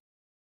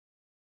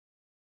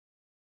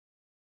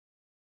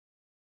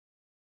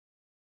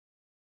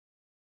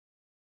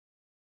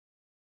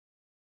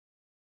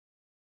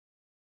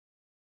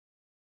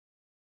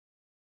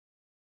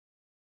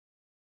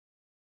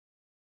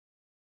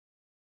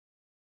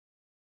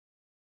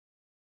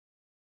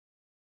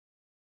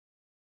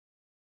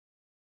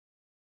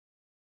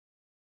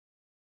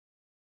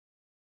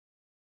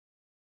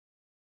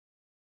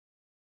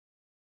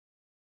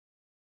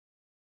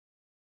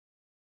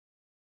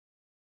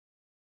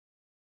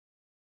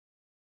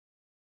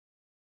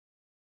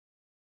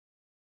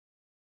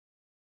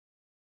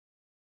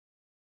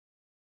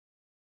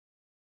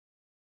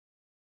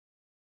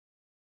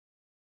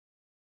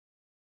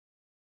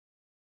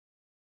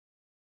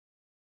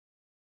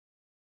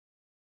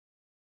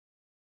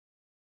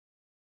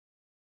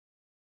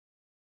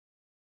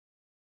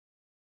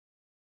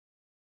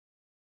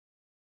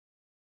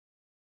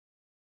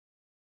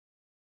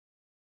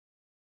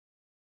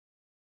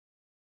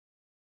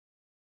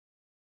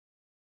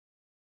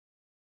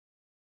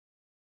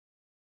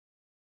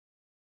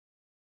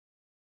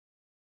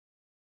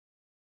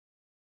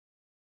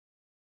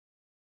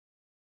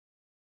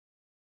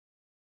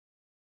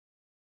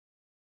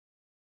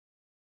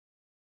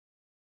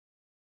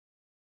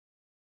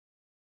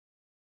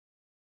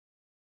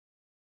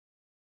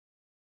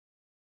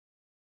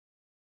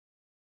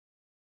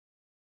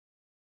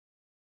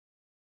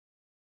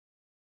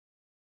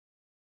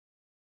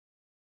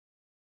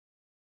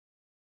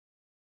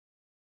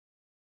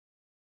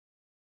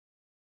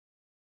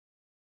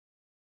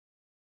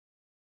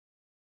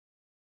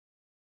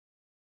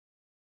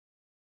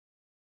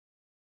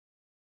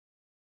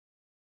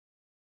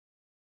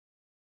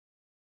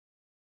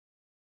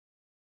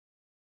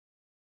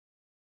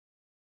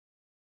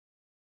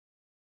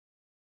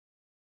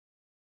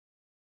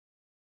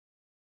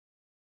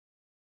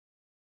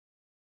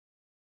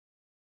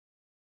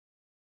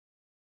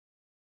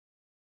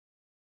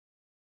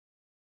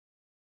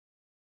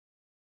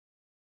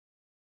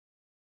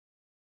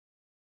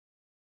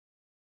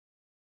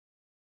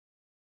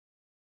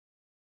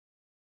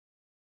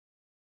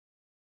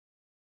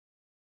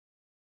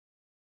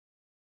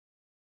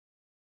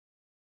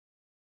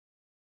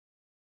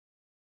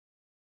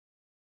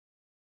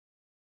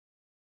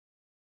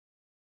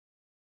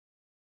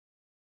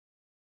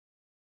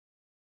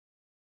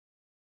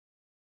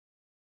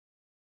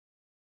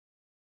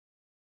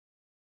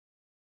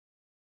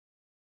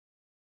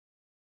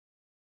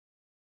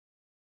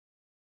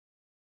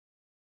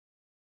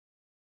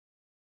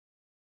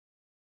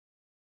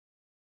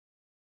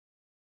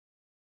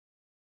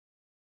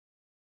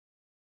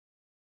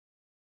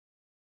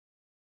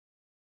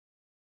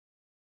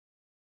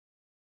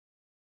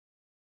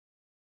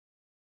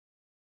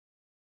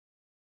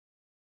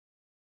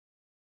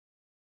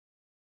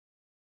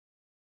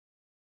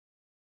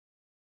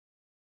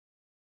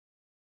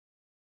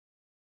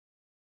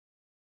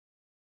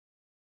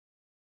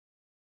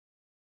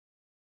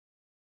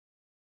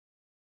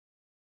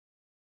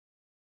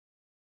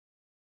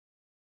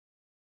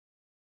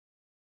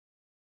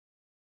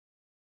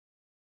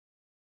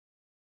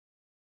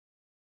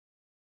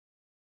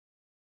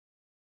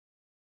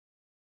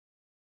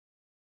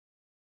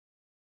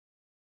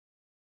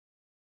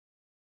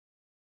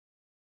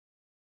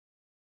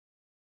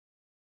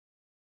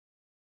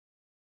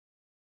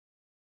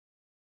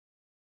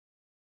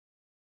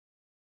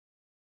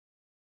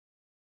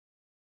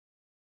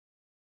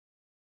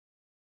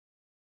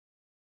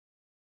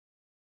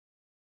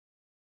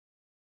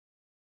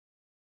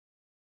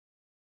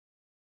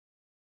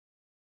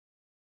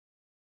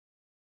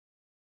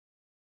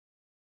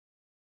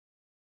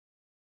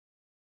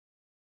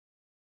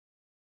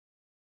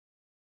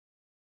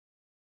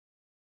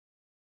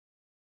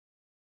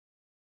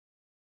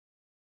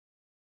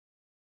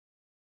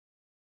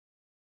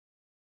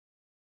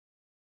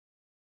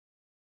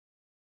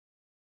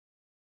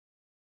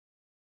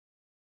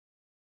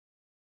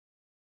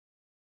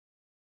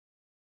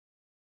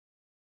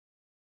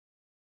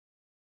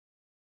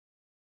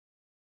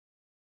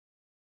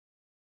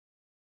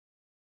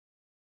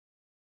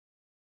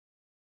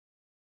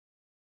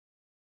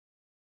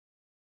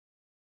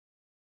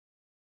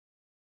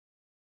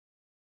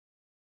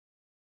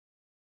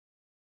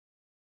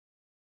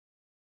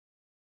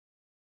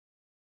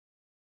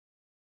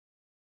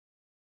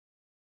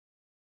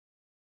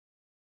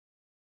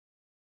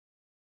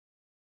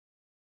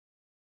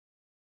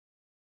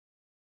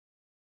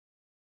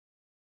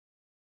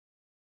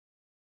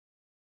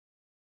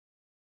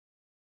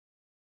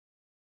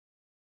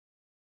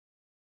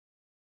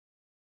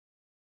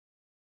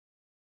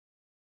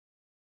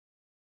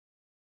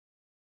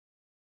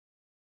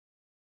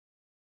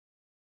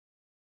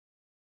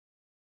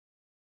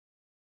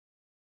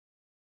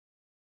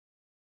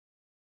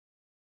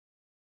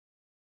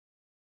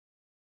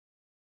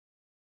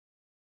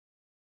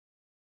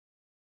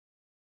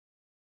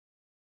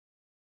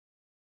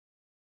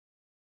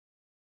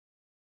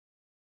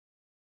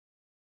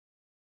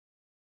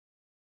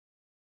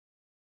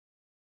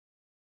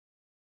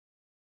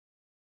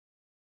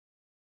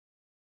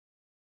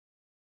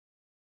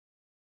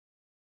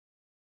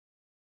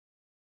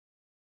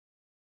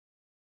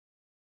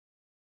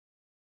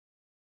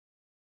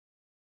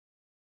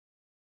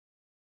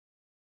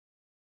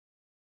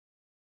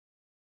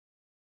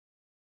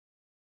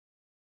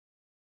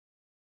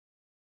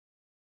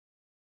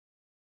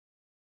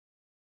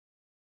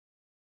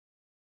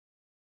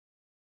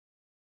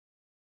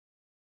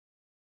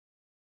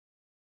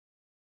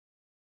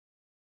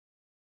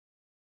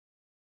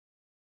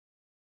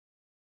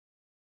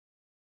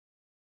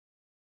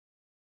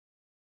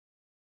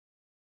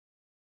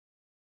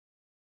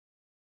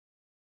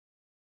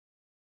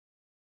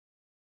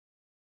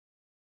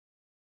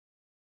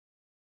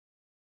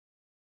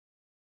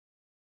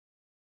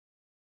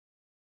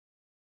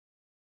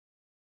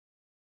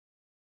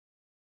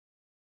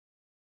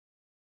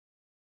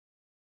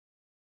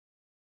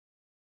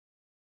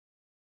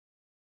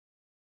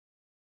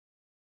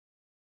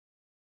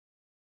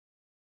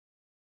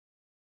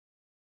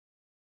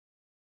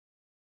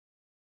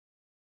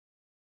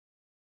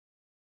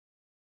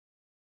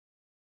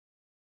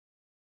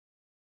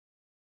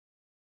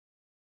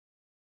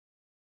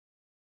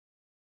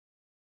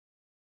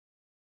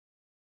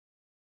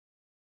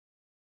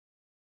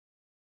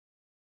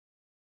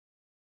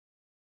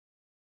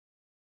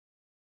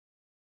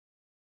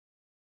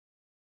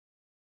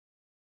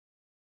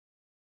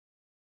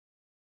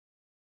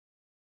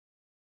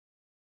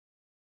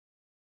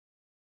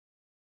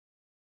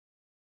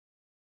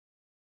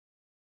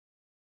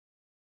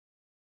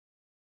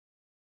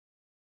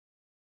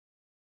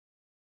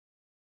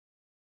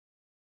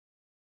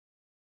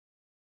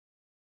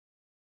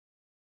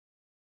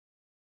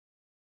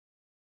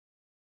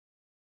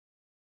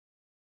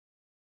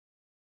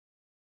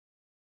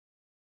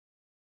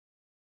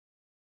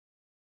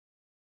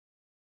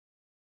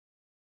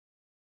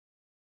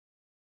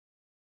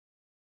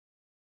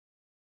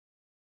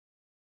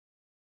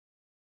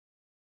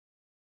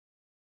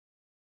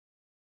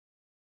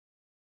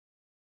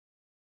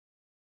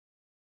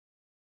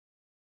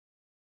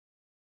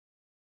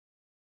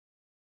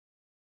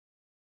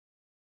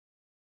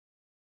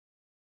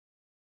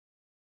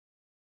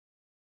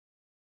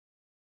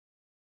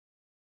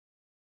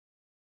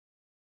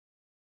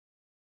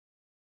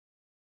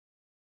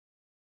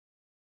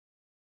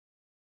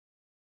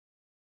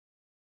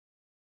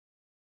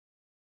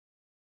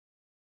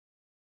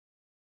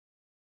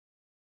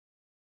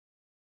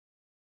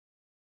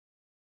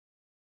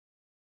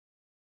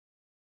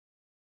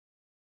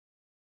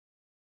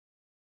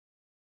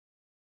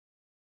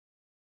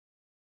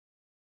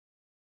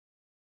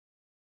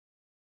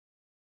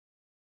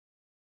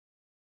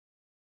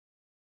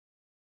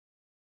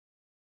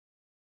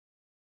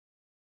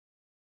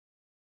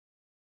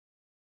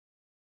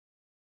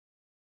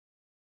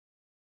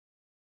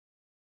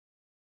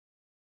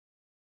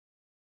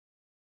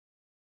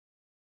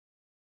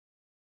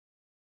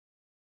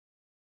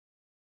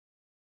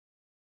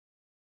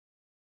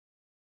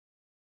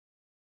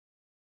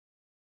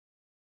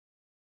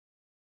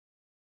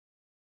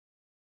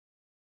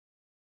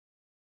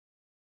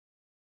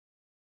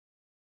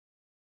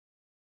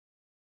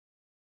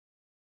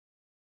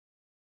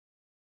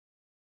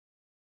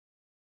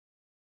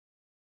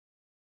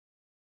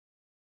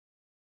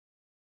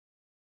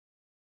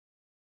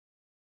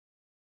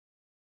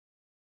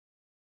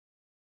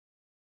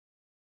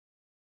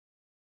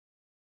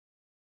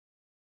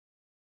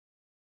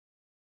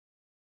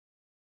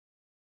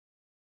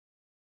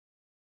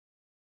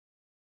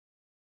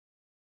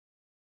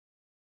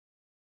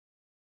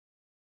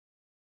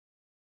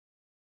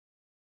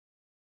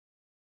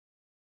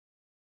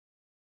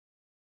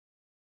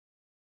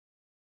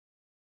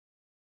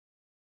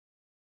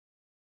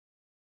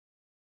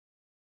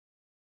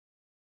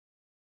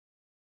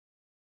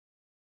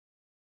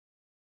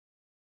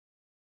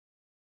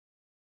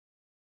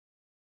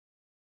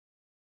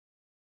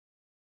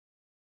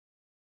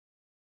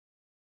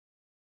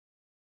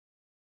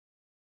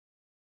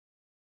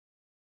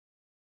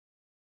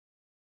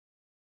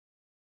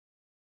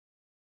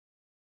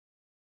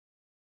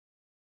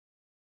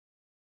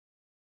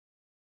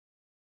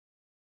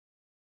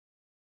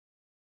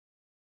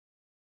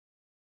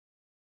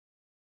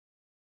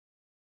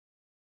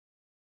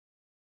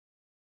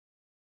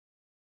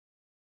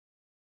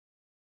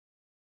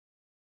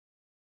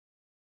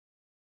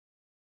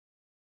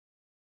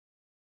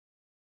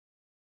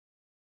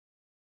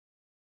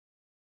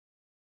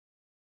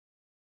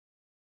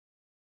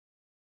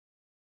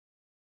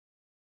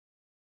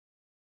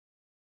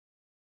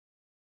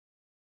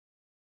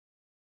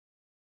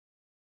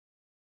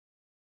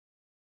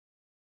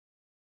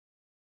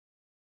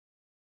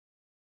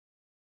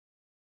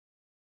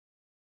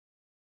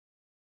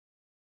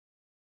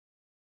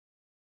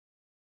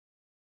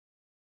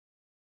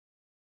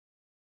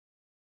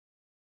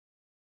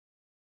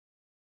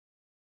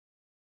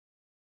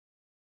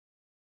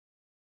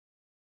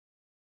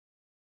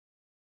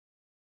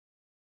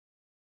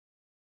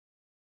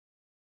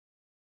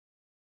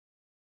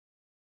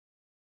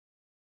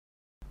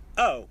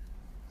Oh,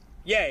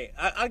 yay.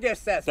 I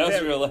guess that's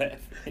real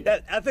life.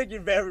 I think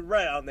you're very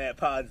right on that,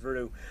 Pod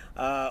Drew.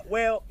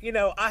 Well,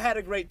 I had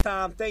a great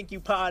time. Thank you,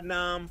 Pod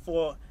Nam,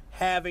 for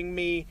having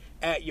me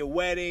at your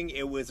wedding.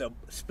 It was a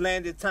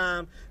splendid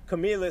time.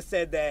 Camila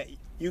said that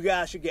you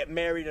guys should get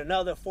married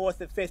another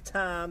 4th and 5th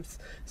times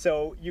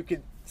so you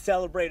can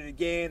celebrate it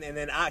again, and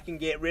then I can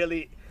get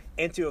really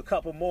into a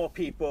couple more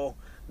people.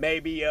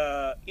 Maybe,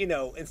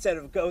 instead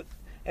of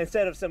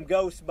some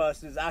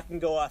Ghostbusters, I can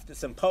go after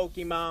some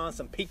Pokemon,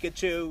 some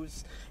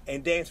Pikachus,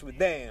 and dance with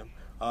them.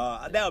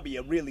 That would be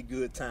a really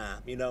good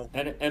time,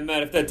 And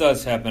Matt, if that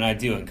does happen, I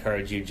do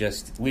encourage you,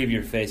 just leave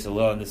your face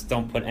alone. Just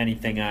don't put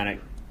anything on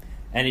it,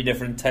 any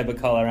different type of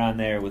color on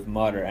there with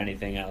mud or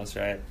anything else,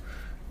 right?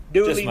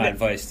 Just my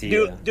advice to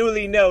you.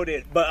 Duly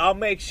noted, but I'll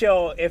make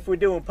sure if we're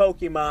doing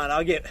Pokemon,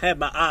 I'll have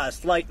my eyes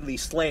slightly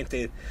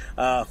slanted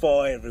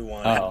for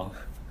everyone. Oh,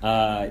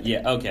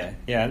 yeah, okay.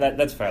 Yeah,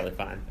 that's fairly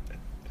fine.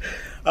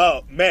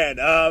 Oh, man.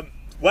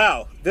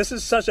 Wow, this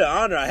is such an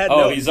honor.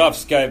 He's off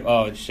Skype.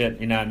 Oh, shit.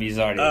 He's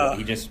already...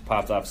 he just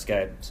popped off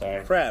Skype.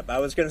 Sorry. Crap. I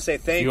was going to say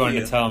thank you. If you wanted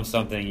to tell him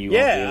something, you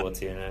won't be able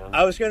to now.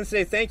 I was going to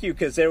say thank you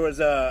because there was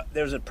a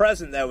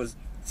present that was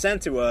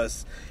sent to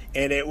us,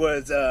 and it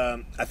was,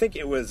 I think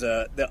it was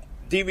the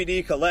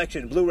DVD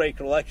collection, Blu-ray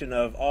collection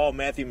of all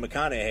Matthew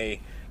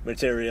McConaughey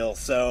material.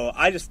 So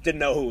I just didn't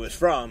know who it was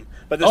from.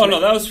 But that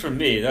was from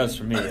me.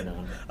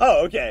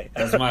 Oh, okay.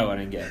 That's my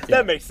wedding gift. Yeah.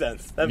 That makes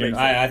sense.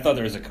 I thought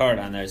there was a card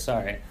on there.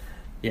 Sorry.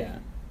 Yeah.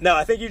 No,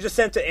 I think you just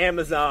sent to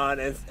Amazon,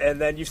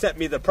 and then you sent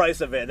me the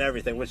price of it and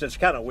everything, which is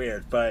kind of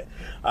weird. But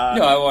no,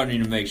 I wanted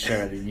you to make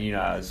sure that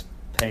I was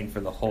paying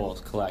for the whole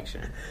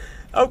collection.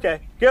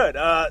 Okay, good.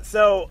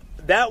 So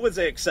that was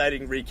an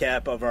exciting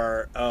recap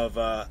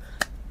of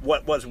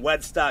what was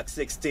Wedstock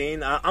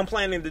 16. I'm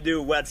planning to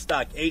do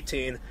Wedstock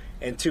 18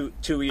 in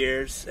two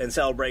years and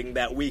celebrating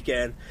that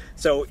weekend.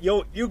 So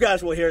you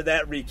guys will hear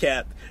that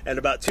recap in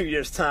about 2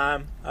 years'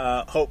 time,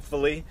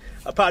 hopefully.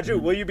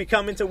 Padru, will you be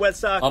coming to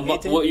Wedstock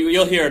 18? Well,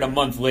 you'll hear it a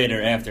month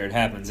later after it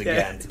happens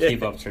again to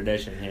keep up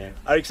tradition here.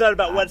 Are you excited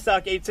about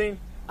Wedstock 18?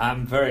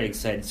 I'm very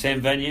excited.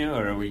 Same venue,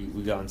 or are we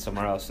going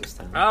somewhere else this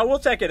time? We'll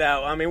check it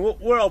out. I mean,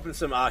 we're open to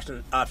some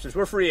options.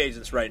 We're free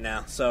agents right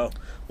now, so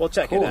we'll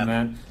check it out. Cool,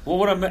 man. Well,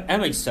 what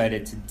I'm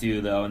excited to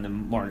do, though, in the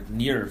more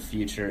near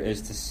future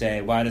is to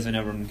say, why doesn't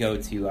everyone go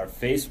to our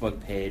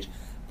Facebook page,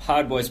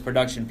 Podboys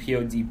Production,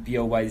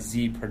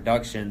 PODBOYZ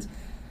Productions,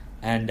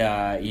 and,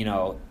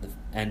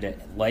 and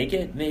like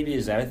it, maybe?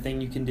 Is that a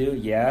thing you can do?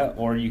 Yeah.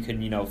 Or you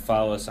can,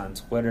 follow us on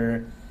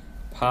Twitter,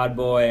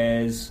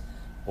 Podboys,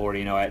 or,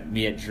 at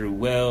me at Drew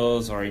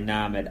Wills, or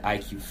Inam at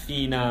IQ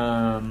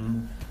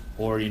Phenom,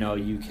 or,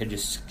 you can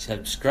just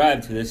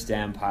subscribe to this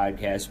damn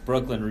podcast,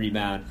 Brooklyn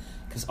Rebound,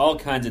 because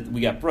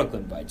we got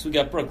Brooklyn Bites, we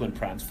got Brooklyn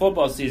Primes,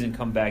 football season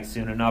come back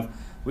soon enough,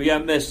 we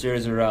got Mr.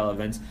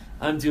 Irrelevance,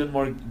 I'm doing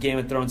more Game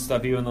of Thrones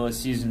stuff even though the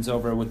season's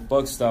over with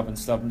book stuff and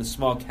the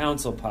Small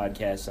Council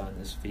podcast on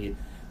this feed.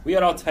 We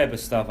got all type of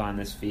stuff on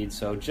this feed,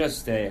 so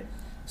just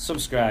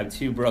subscribe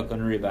to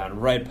Brooklyn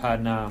Rebound, right,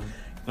 Podnam?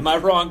 Am I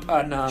wrong,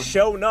 Podnam?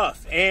 Show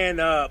enough. And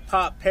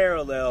Pop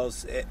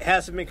Parallels, it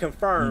hasn't been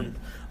confirmed.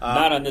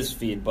 Not on this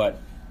feed, but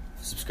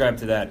subscribe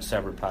to that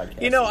separate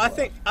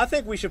podcast. I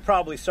think we should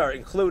probably start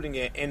including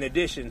it in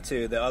addition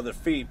to the other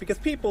feed because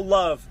people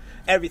love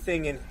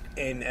everything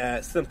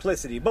in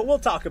simplicity. But we'll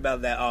talk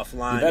about that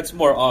offline. Dude, that's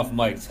more off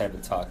mic type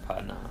of talk,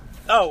 Podnam.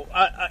 Oh,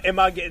 am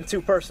I getting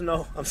too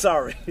personal? I'm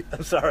sorry.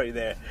 I'm sorry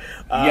there.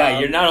 Yeah,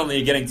 you're not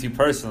only getting too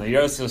personal,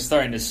 you're also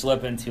starting to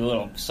slip into a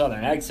little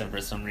southern accent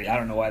for some reason. I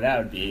don't know why that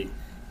would be.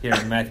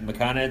 Hearing Matthew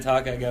McConaughey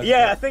talk, I guess.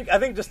 Yeah, I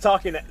think just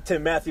talking to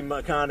Matthew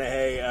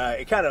McConaughey,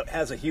 it kind of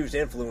has a huge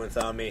influence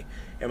on me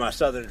in my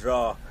southern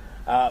drawl.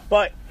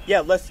 But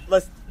yeah, let's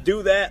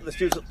do that. Let's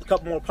do a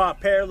couple more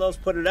Pop Parallels.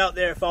 Put it out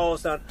there. Follow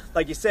us on,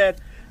 like you said.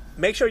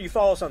 Make sure you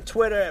follow us on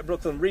Twitter at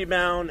Brooklyn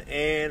Rebound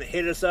and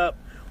hit us up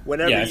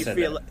whenever you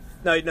feel.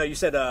 No, you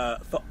said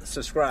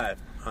subscribe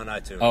on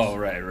iTunes. Oh,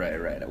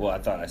 right. Well, I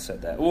thought I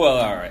said that. Well,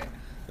 all right.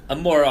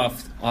 More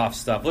off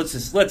stuff.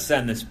 Let's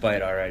end this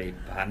bite already.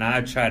 Now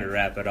I try to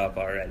wrap it up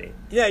already.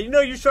 Yeah,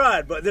 you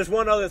tried, but there's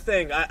one other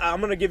thing.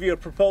 I'm going to give you a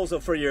proposal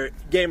for your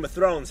Game of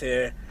Thrones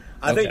here.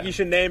 I think you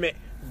should name it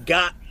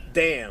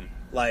Goddamn,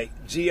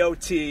 like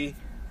G-O-T,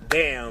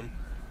 damn.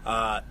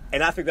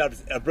 And I think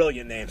that's a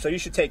brilliant name. So you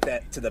should take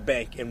that to the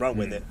bank and run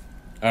with it.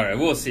 All right,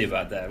 we'll see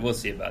about that.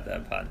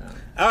 Pod now.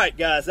 All right,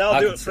 guys, that'll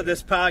do it for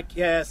this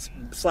podcast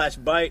 /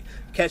 Byte.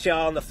 Catch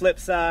y'all on the flip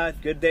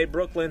side. Good day,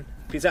 Brooklyn.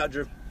 Peace out,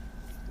 Drew.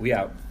 We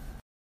out.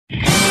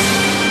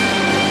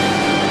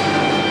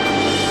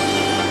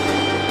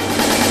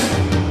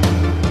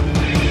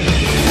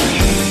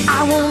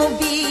 I wanna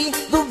be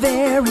the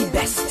very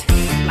best,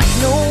 like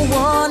no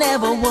one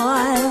ever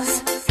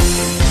was.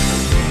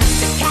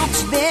 To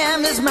catch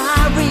them is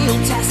my real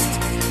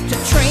test. To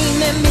train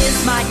them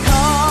is my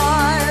cause.